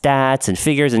and stats and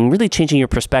figures and really changing your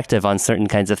perspective on certain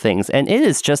kinds of things. And it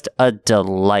is just a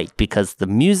delight because the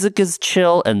music is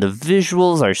chill and the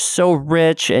visuals are so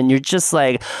rich and you're just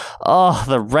like, oh,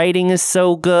 the writing is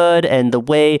so good, and the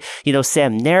way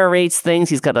Sam narrates things,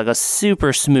 he's got like a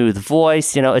super smooth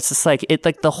voice. It's just like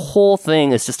the whole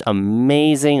thing is just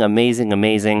amazing,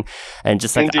 and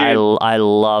just like I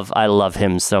love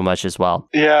him so much as well.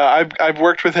 Yeah, I've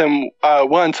worked with him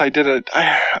once.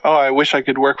 I wish I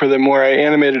could work with him more. I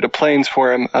animated a planes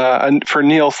for him for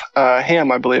Neil's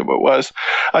Ham, I believe it was,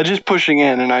 just pushing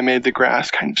in, and I made the grass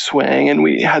kind of swing, and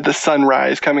we had the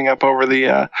sunrise coming up over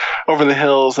the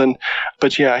hills,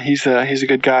 but yeah, he's a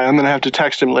good guy. I'm going to have to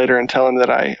text him later and tell him that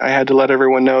I had to let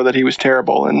everyone know that he was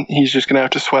terrible, and he's just going to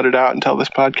have to sweat it out until this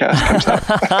podcast comes out.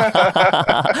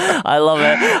 I love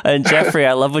it. And Geoffrey,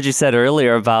 I love what you said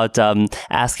earlier about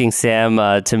asking Sam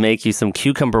to make you some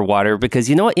cucumber water, because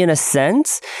you know what? In a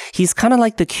sense, he's kind of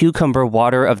like the cucumber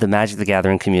water of the Magic the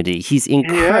Gathering community. He's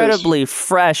incredibly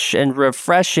fresh and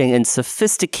refreshing and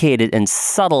sophisticated and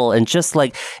subtle and just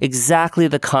like exactly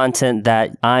the content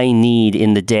that I need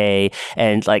in the day.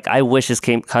 And like, I wish his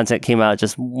content came out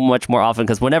just much more often,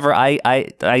 because whenever I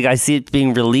see it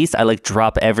being released, I like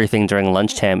drop everything during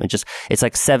lunchtime, and it's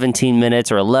like 17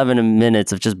 minutes or 11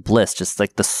 minutes of just bliss. Just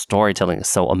like the storytelling is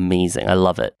so amazing. I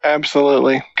love it.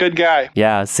 Absolutely. Good guy.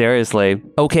 Yeah, seriously.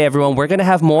 Okay, everyone, we're going to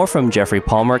have more from Geoffrey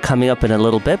Palmer coming up in a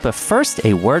little bit, but first,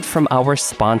 a word from our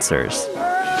sponsors.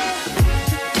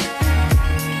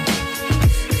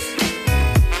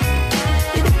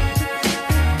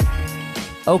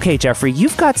 Okay, Geoffrey,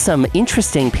 you've got some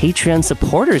interesting Patreon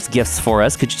supporters gifts for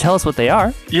us. Could you tell us what they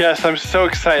are? Yes, I'm so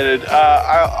excited.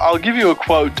 I'll give you a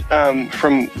quote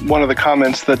from one of the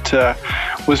comments that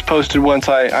was posted once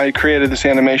I created this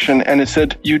animation, and it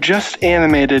said, "You just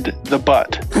animated the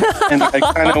butt." And I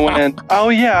kind of went, oh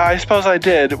yeah, I suppose I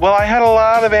did. Well, I had a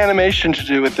lot of animation to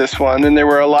do with this one, and there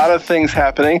were a lot of things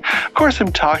happening. Of course,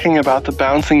 I'm talking about the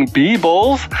bouncing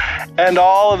Beebles and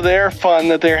all of their fun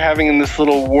that they're having in this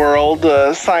little world,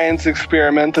 science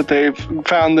experiment that they've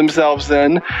found themselves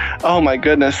in. Oh my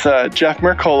goodness, Jeff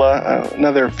Mercola,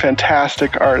 another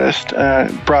fantastic artist,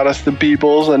 brought us the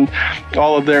Beebles and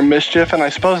all of their mischief, and I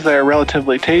suppose they're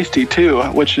relatively tasty too,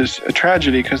 which is a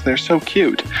tragedy because they're so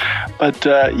cute. But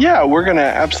yeah,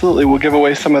 we'll give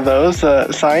away some of those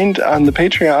signed on the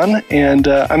Patreon, and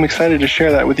I'm excited to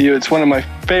share that with you. It's one of my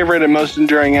favorite and most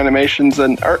enduring animations,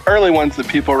 and early ones that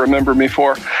people remember me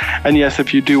for. And yes,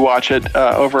 if you do watch it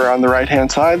over on the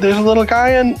right-hand side, there's a little guy,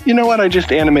 and you know what? I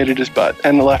just animated his butt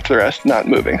and left the rest not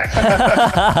moving.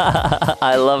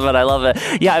 I love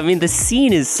it. Yeah, I mean, the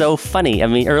scene is so funny. I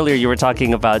mean, earlier you were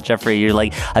talking about, Geoffrey, you're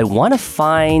like, I want to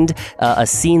find a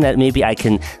scene that maybe I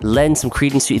can lend some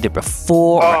credence to either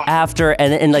before or after,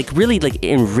 and like really like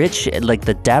enrich like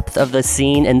the depth of the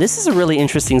scene. And this is a really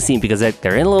interesting scene because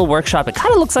they're in a little workshop. It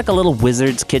kind of looks like a little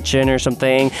wizard's kitchen or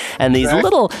something, and these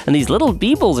little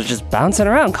Beebles are just bouncing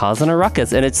around causing a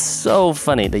ruckus, and it's so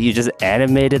funny that you just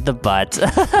animated the butt.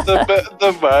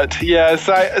 the butt, yes.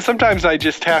 Sometimes I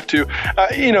just have to,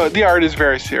 the art is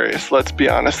very serious, let's be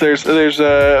honest. There's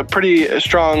pretty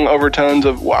strong overtones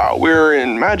of, wow, we're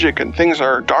in magic and things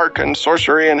are dark and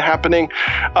sorcery and happening,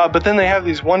 but then they have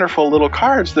these wonderful little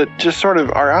cards that just sort of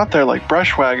are out there, like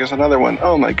Brushwag is another one.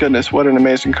 Oh my goodness, what an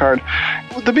amazing card.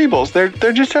 The Beebles,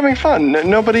 they're just having fun.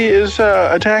 Nobody is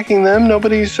attacking them.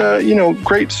 Nobody's,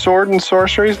 great sword and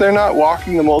sorceries. They're not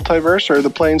walking the multiverse or the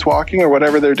planes walking or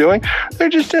whatever they're doing. They're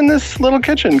just in this little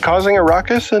kitchen causing a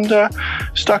ruckus and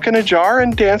stuck in a jar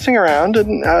and dancing around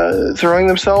and throwing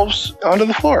themselves onto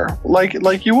the floor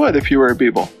like you would if you were a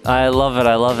Beeble. I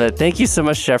love it. Thank you so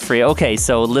much, Geoffrey. Okay,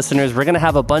 so listeners, we're going to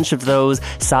have a bunch of those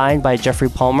signed by Geoffrey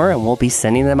Palmer, and we'll be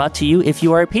sending them out to you if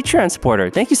you are a Patreon supporter.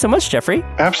 Thank you so much, Geoffrey.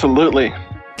 Absolutely.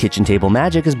 Kitchen Table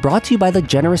Magic is brought to you by the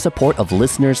generous support of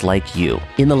listeners like you.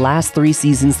 In the last 3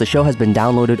 seasons, the show has been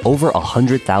downloaded over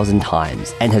 100,000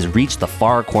 times and has reached the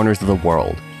far corners of the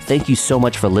world. thank you so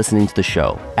much for listening to the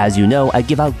show. As you know, I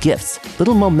give out gifts,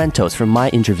 little mementos from my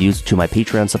interviews to my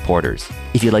Patreon supporters.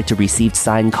 If you'd like to receive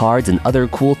signed cards and other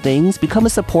cool things, become a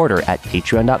supporter at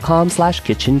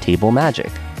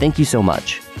patreon.com/kitchentablemagic. Thank you so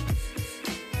much.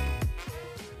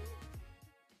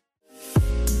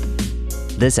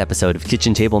 This episode of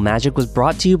Kitchen Table Magic was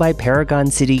brought to you by Paragon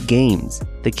City Games.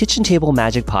 The Kitchen Table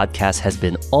Magic podcast has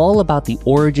been all about the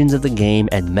origins of the game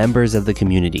and members of the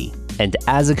community. And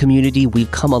as a community, we've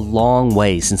come a long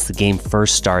way since the game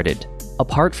first started.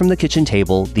 Apart from the kitchen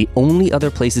table, the only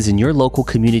other places in your local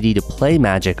community to play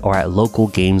Magic are at local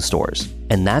game stores.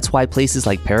 And that's why places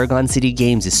like Paragon City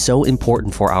Games is so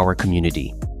important for our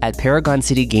community. At Paragon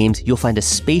City Games, you'll find a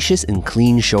spacious and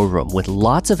clean showroom with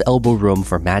lots of elbow room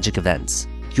for Magic events.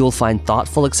 You'll find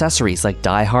thoughtful accessories like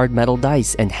die-hard metal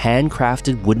dice and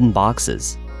handcrafted wooden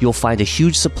boxes. You'll find a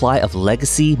huge supply of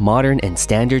legacy, modern, and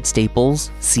standard staples,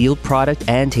 sealed product,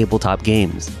 and tabletop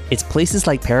games. It's places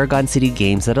like Paragon City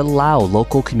Games that allow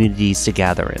local communities to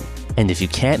gather in. And if you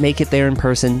can't make it there in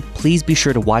person, please be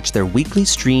sure to watch their weekly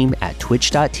stream at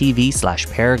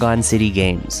twitch.tv/Paragon City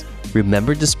Games.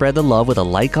 Remember to spread the love with a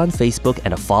like on Facebook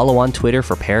and a follow on Twitter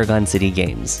for Paragon City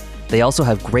Games. They also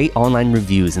have great online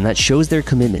reviews, and that shows their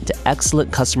commitment to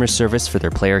excellent customer service for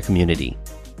their player community.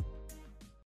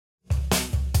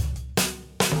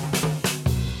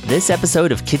 This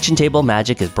episode of Kitchen Table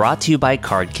Magic is brought to you by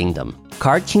Card Kingdom.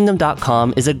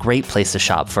 CardKingdom.com is a great place to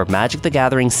shop for Magic the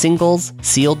Gathering singles,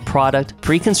 sealed product,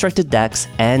 pre-constructed decks,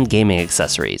 and gaming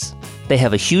accessories. They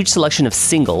have a huge selection of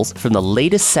singles, from the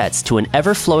latest sets to an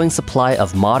ever-flowing supply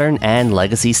of modern and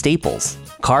legacy staples.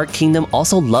 Card Kingdom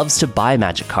also loves to buy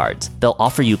Magic cards. They'll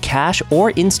offer you cash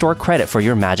or in-store credit for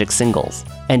your Magic singles.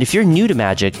 And if you're new to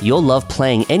Magic, you'll love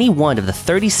playing any one of the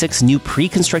 36 new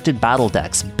pre-constructed battle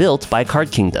decks built by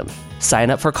Card Kingdom. Sign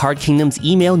up for Card Kingdom's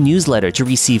email newsletter to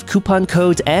receive coupon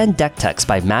codes and deck techs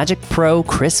by Magic Pro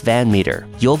Chris Van Meter.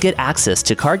 You'll get access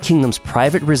to Card Kingdom's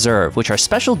private reserve, which are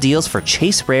special deals for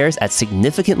chase rares at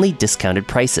significantly discounted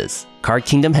prices. Card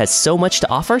Kingdom has so much to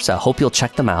offer, so I hope you'll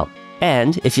check them out.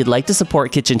 And if you'd like to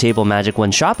support Kitchen Table Magic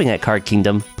when shopping at Card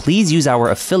Kingdom, please use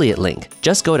our affiliate link.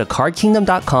 Just go to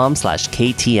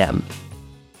cardkingdom.com/KTM.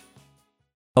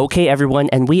 Okay, everyone,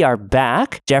 and we are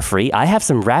back. Geoffrey, I have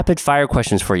some rapid fire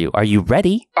questions for you. Are you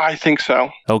ready? I think so.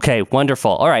 Okay,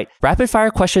 wonderful. All right, rapid fire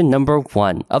question number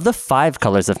 1. Of the 5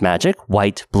 colors of Magic,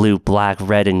 white, blue, black,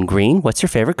 red, and green, what's your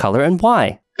favorite color and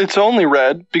why? It's only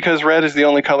red, because red is the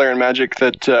only color in Magic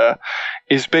that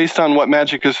is based on what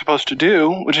Magic is supposed to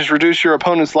do, which is reduce your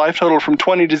opponent's life total from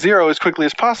 20 to 0 as quickly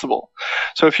as possible.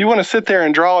 So if you want to sit there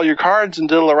and draw all your cards and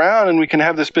diddle around and we can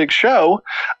have this big show,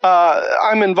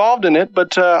 I'm involved in it,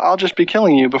 but I'll just be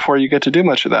killing you before you get to do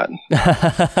much of that.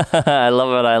 I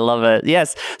love it. I love it.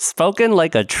 Yes, spoken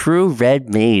like a true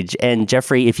red mage. And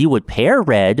Geoffrey, if you would pair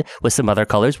red with some other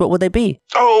colors, what would they be?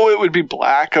 Oh, it would be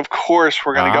black. Of course,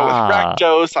 we're going to go with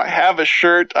Rakdos. I have a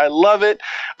shirt. I love it.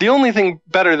 The only thing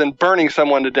better than burning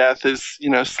someone to death is,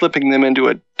 slipping them into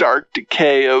a dark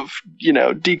decay of,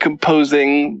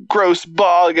 decomposing gross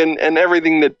bog and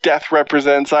everything that death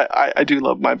represents. I do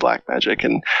love my black magic,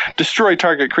 and destroy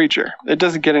target creature. It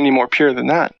doesn't get any more pure than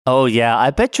that. Oh, yeah.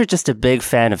 I bet you're just a big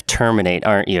fan of Terminate,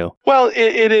 aren't you? Well,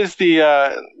 it is the,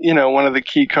 one of the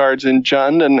key cards in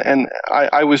Jund, and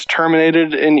I was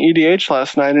terminated in EDH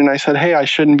last night, and I said, hey, I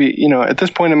shouldn't be, at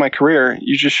this point in my career,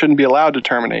 you just shouldn't be allowed to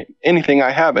terminate anything I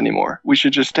have anymore. We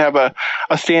should just have a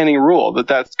standing rule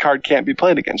that card can't be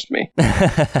played against me.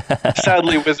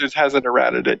 Sadly, Wizards hasn't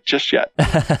errated it just yet.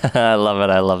 I love it.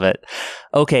 I love it.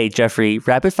 Okay, Geoffrey,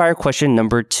 rapid fire question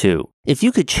number 2. If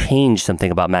you could change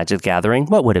something about Magic the Gathering,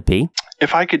 what would it be?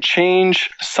 If I could change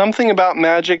something about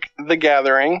Magic the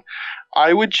Gathering,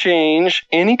 I would change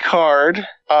any card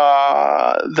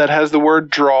that has the word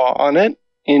draw on it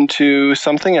into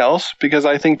something else, because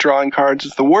I think drawing cards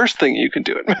is the worst thing you can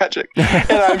do in Magic.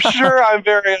 And I'm sure I'm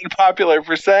very unpopular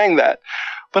for saying that.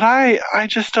 But I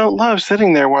just don't love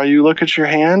sitting there while you look at your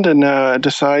hand and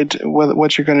decide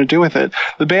what you're going to do with it.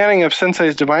 The banning of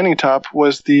Sensei's Divining Top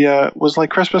was like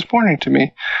Christmas morning to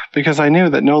me, because I knew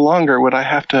that no longer would I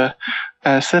have to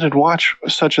sit and watch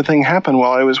such a thing happen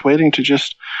while I was waiting to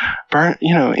just burn,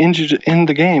 end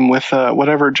the game with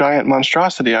whatever giant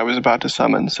monstrosity I was about to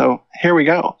summon. So here we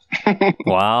go.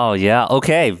 Wow, yeah.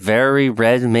 Okay, very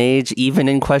red mage, even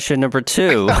in question number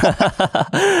 2.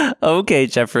 Okay,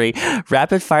 Geoffrey.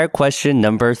 Rapid fire question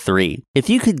number 3. If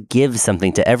you could give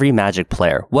something to every Magic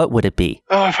player, what would it be?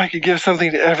 Oh, if I could give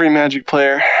something to every Magic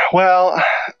player. Well,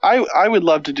 I would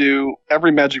love to do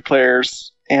every Magic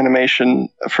player's animation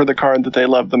for the card that they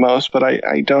love the most, but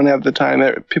I don't have the time.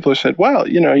 People have said, well,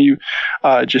 you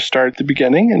just start at the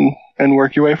beginning and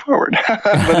work your way forward.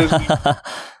 But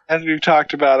as we've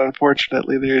talked about,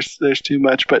 unfortunately, there's too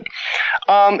much. But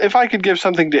if I could give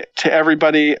something to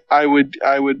everybody, I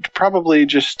would probably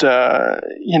just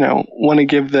want to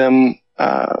give them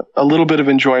a little bit of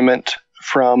enjoyment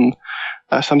from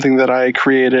something that I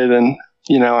created. And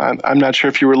I'm not sure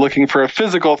if you were looking for a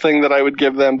physical thing that I would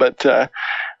give them, but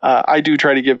I do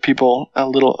try to give people a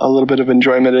little bit of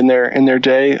enjoyment in their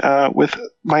day with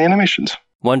my animations.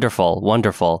 Wonderful,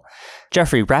 wonderful.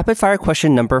 Geoffrey, rapid fire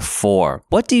question number 4.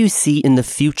 What do you see in the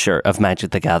future of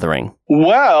Magic the Gathering?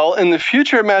 Well, in the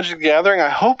future of Magic the Gathering, I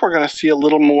hope we're going to see a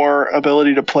little more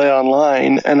ability to play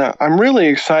online. And I'm really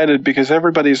excited because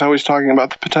everybody's always talking about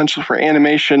the potential for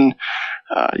animation,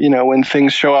 when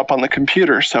things show up on the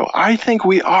computer. So I think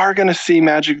we are going to see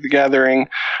Magic the Gathering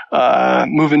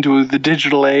move into the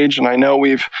digital age. And I know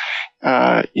we've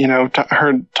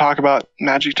heard talk about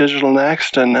Magic Digital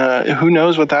Next, and who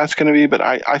knows what that's going to be. But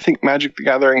I think Magic the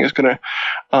Gathering is going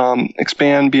to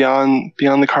expand beyond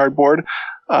the cardboard.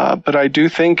 But I do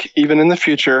think even in the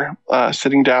future,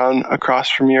 sitting down across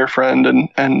from your friend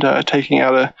and taking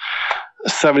out a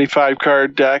 75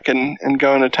 card deck and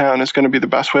going to town is going to be the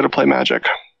best way to play Magic.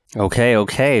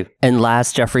 Okay. And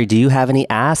last, Geoffrey, do you have any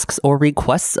asks or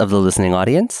requests of the listening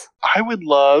audience? I would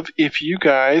love if you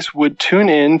guys would tune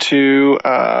in to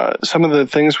some of the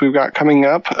things we've got coming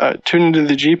up. Tune into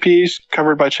the GPs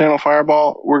covered by Channel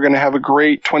Fireball. We're going to have a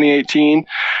great 2018.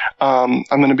 I'm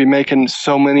going to be making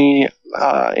so many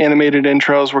animated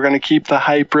intros. We're going to keep the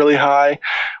hype really high.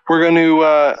 We're going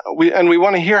to we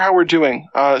want to hear how we're doing.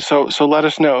 So let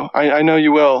us know. I know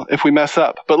you will if we mess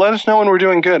up, but let us know when we're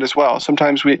doing good as well.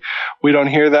 Sometimes we don't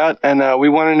hear that, and we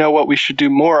want to know what we should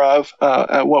do more of,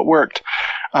 what worked.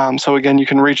 So again, you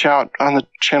can reach out on the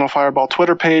Channel Fireball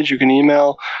Twitter page. You can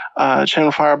email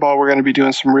Channel Fireball. We're going to be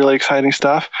doing some really exciting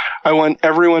stuff. I want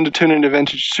everyone to tune into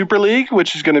Vintage Super League,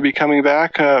 which is going to be coming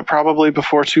back probably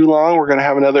before too long. We're going to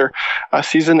have another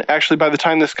season. Actually, by the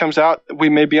time this comes out, we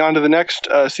may be on to the next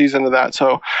season of that.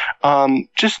 So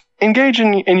just engage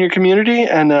in your community,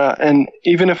 and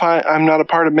even if I'm not a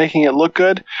part of making it look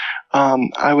good,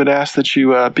 I would ask that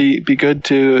you be good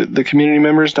to the community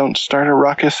members. Don't start a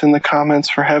ruckus in the comments,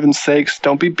 for heaven's sakes.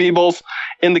 Don't be Beebles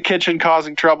in the kitchen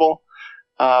causing trouble.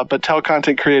 But tell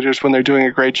content creators when they're doing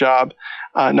a great job,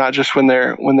 not just when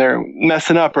they're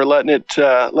messing up or letting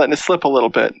it slip a little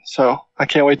bit. So I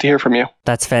can't wait to hear from you.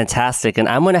 That's fantastic. And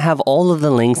I'm going to have all of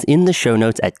the links in the show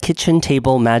notes at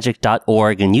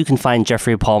kitchentablemagic.org. And you can find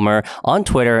Geoffrey Palmer on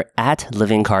Twitter at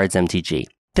LivingCardsMTG.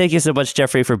 Thank you so much,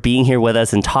 Geoffrey, for being here with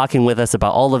us and talking with us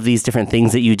about all of these different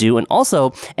things that you do, and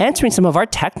also answering some of our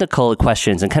technical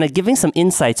questions and kind of giving some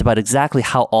insights about exactly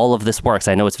how all of this works.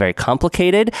 I know it's very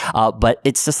complicated, but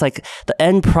it's just like the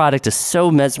end product is so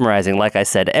mesmerizing. Like I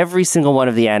said, every single one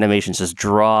of the animations just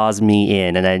draws me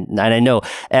in, and I know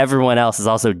everyone else is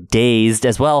also dazed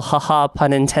as well. Haha,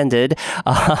 pun intended.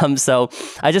 So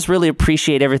I just really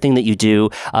appreciate everything that you do.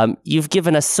 You've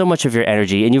given us so much of your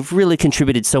energy, and you've really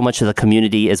contributed so much to the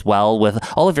community as well with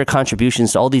all of your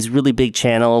contributions to all these really big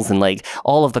channels and like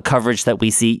all of the coverage that we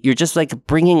see. You're just like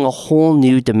bringing a whole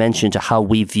new dimension to how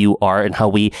we view art and how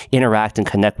we interact and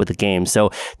connect with the game. So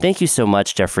thank you so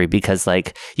much, Geoffrey, because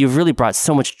like you've really brought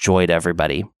so much joy to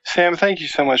everybody. Sam, thank you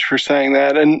so much for saying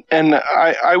that. And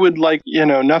I would like,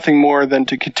 nothing more than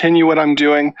to continue what I'm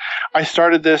doing. I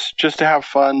started this just to have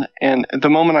fun. And the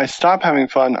moment I stop having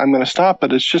fun, I'm going to stop,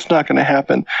 but it's just not going to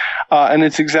happen. And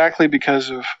it's exactly because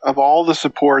of all the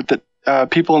support that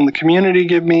people in the community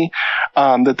give me,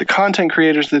 that the content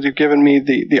creators that have given me,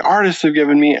 the artists have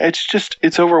given me.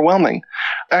 It's overwhelming.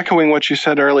 Echoing what you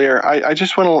said earlier, I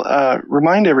just want to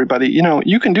remind everybody,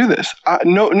 you can do this.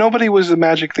 Nobody was a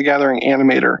Magic the Gathering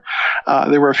animator.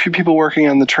 There were a few people working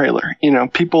on the trailer,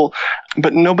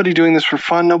 but nobody doing this for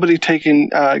fun. Nobody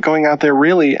going out there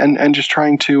really and just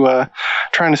trying to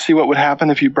see what would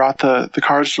happen if you brought the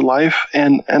cards to life.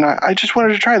 And I just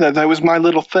wanted to try that. That was my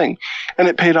little thing, and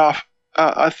it paid off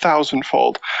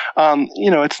 1,000-fold.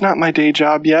 It's not my day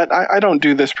job yet. I don't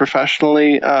do this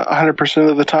professionally 100%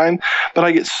 of the time, but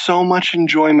I get so much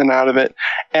enjoyment out of it.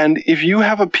 And if you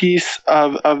have a piece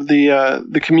of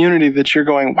the community that you're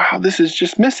going, wow, this is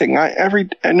just missing.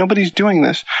 Nobody's doing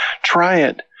this. Try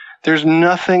it. there's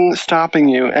nothing stopping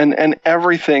you and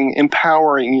everything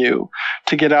empowering you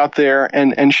to get out there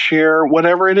and share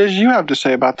whatever it is you have to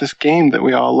say about this game that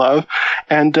we all love,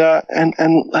 and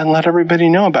let everybody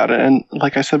know about it. And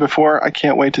like I said before, I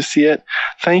can't wait to see it.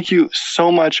 Thank you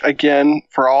so much again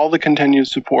for all the continued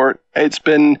support. It's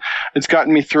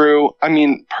gotten me through. I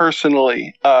mean,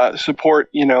 personally, support.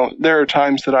 There are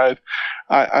times that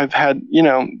I've had,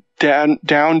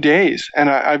 down days, and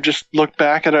I've just looked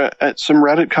back at some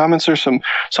Reddit comments or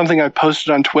something I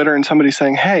posted on Twitter, and somebody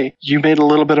saying, "Hey, you made a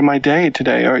little bit of my day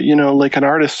today," or like an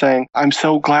artist saying, "I'm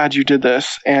so glad you did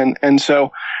this," and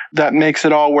so that makes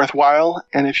it all worthwhile.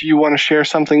 And if you want to share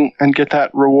something and get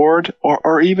that reward,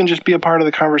 or even just be a part of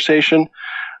the conversation,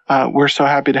 we're so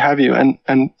happy to have you. And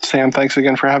Sam, thanks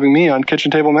again for having me on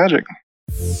Kitchen Table Magic.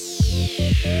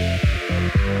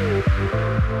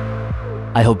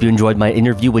 I hope you enjoyed my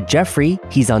interview with Geoffrey.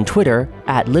 He's on Twitter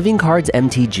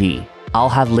 @LivingCardsMTG. I'll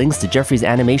have links to Geoffrey's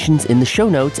animations in the show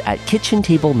notes at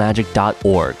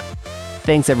kitchentablemagic.org.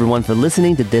 Thanks everyone for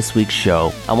listening to this week's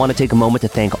show. I want to take a moment to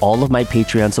thank all of my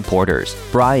Patreon supporters: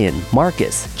 Brian,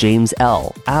 Marcus, James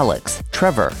L., Alex,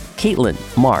 Trevor, Caitlin,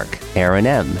 Mark, Aaron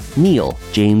M., Neil,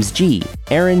 James G.,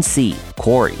 Aaron C.,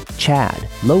 Corey, Chad,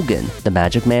 Logan, The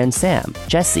Magic Man Sam,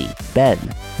 Jesse, Ben,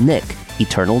 Nick,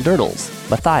 Eternal Durdles,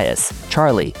 Matthias,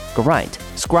 Charlie, Geraint,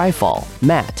 Scryfall,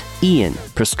 Matt, Ian,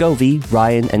 Prescovi,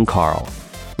 Ryan, and Carl.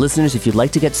 Listeners, if you'd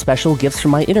like to get special gifts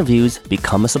from my interviews,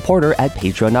 become a supporter at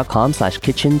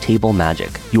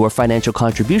patreon.com/kitchentablemagic. Your financial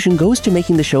contribution goes to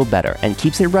making the show better and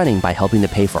keeps it running by helping to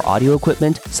pay for audio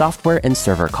equipment, software, and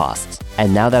server costs.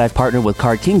 And now that I've partnered with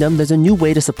Card Kingdom, there's a new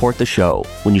way to support the show.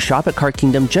 When you shop at Card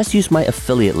Kingdom, just use my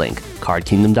affiliate link,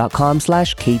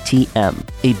 cardkingdom.com/KTM.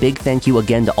 A big thank you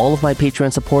again to all of my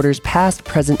Patreon supporters, past,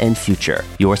 present, and future.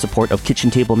 Your support of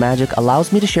Kitchen Table Magic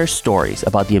allows me to share stories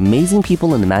about the amazing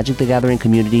people in the Magic the Gathering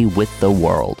community with the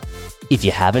world. If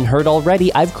you haven't heard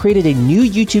already, I've created a new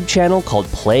YouTube channel called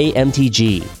Play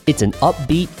MTG. It's an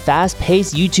upbeat,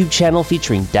 fast-paced YouTube channel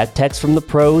featuring deck techs from the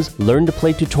pros,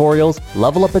 learn-to-play tutorials,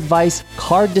 level-up advice,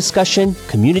 card discussion,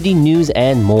 community news,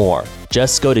 and more.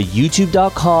 Just go to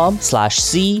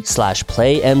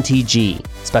youtube.com/c/playmtg.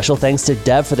 Special thanks to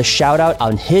Dev for the shout-out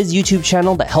on his YouTube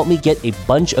channel that helped me get a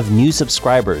bunch of new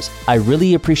subscribers. I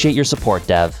really appreciate your support,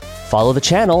 Dev. Follow the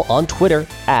channel on Twitter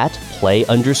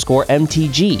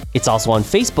 @play_MTG. It's also on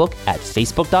Facebook at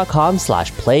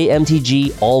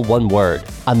facebook.com/playmtg, all one word.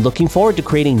 I'm looking forward to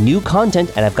creating new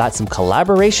content, and I've got some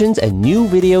collaborations and new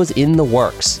videos in the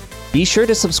works. Be sure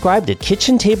to subscribe to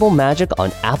Kitchen Table Magic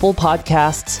on Apple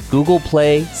Podcasts, Google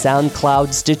Play,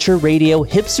 SoundCloud, Stitcher Radio,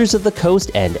 Hipsters of the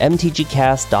Coast, and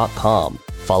mtgcast.com.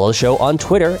 Follow the show on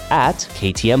Twitter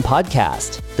 @KTM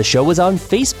Podcast. The show is on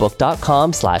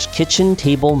facebook.com/Kitchen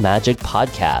Table Magic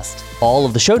Podcast. All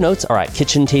of the show notes are at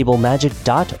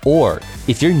kitchentablemagic.org.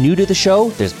 If you're new to the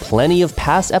show, there's plenty of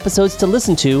past episodes to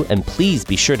listen to, and please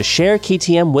be sure to share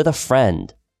KTM with a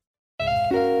friend.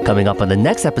 Coming up on the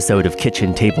next episode of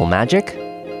Kitchen Table Magic.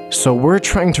 So we're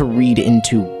trying to read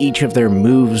into each of their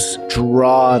moves,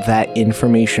 draw that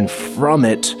information from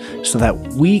it so that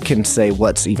we can say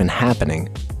what's even happening.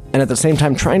 And at the same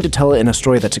time, trying to tell it in a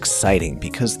story that's exciting,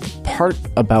 because the part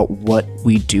about what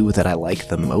we do that I like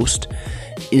the most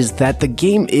is that the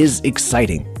game is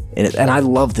exciting. And I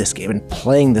love this game, and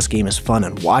playing this game is fun,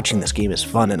 and watching this game is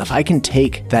fun. And if I can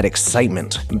take that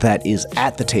excitement that is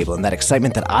at the table and that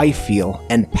excitement that I feel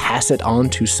and pass it on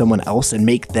to someone else and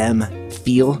make them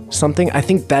feel something, I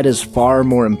think that is far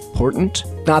more important.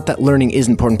 Not that learning is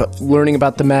important, but learning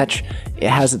about the match, it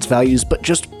has its values, but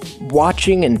just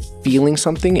watching and feeling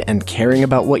something and caring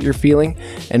about what you're feeling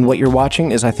and what you're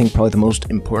watching is, I think, probably the most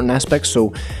important aspect.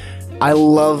 So I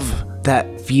love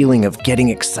that feeling of getting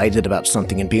excited about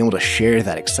something and being able to share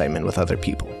that excitement with other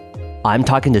people. I'm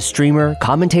talking to streamer,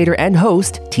 commentator, and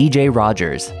host TJ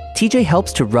Rogers. TJ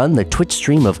helps to run the Twitch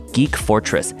stream of Geek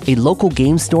Fortress, a local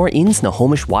game store in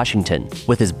Snohomish, Washington.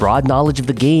 With his broad knowledge of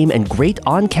the game and great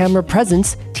on-camera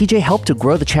presence, TJ helped to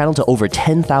grow the channel to over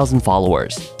 10,000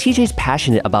 followers. TJ's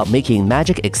passionate about making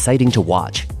Magic exciting to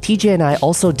watch. TJ and I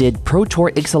also did Pro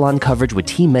Tour Ixalan coverage with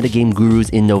Team Metagame Gurus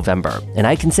in November, and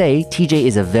I can say TJ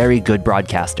is a very good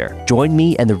broadcaster. Join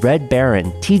me and the Red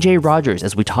Baron, TJ Rogers,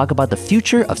 as we talk about the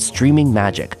future of streaming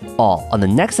Magic, all on the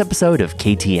next episode of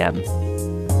KTM.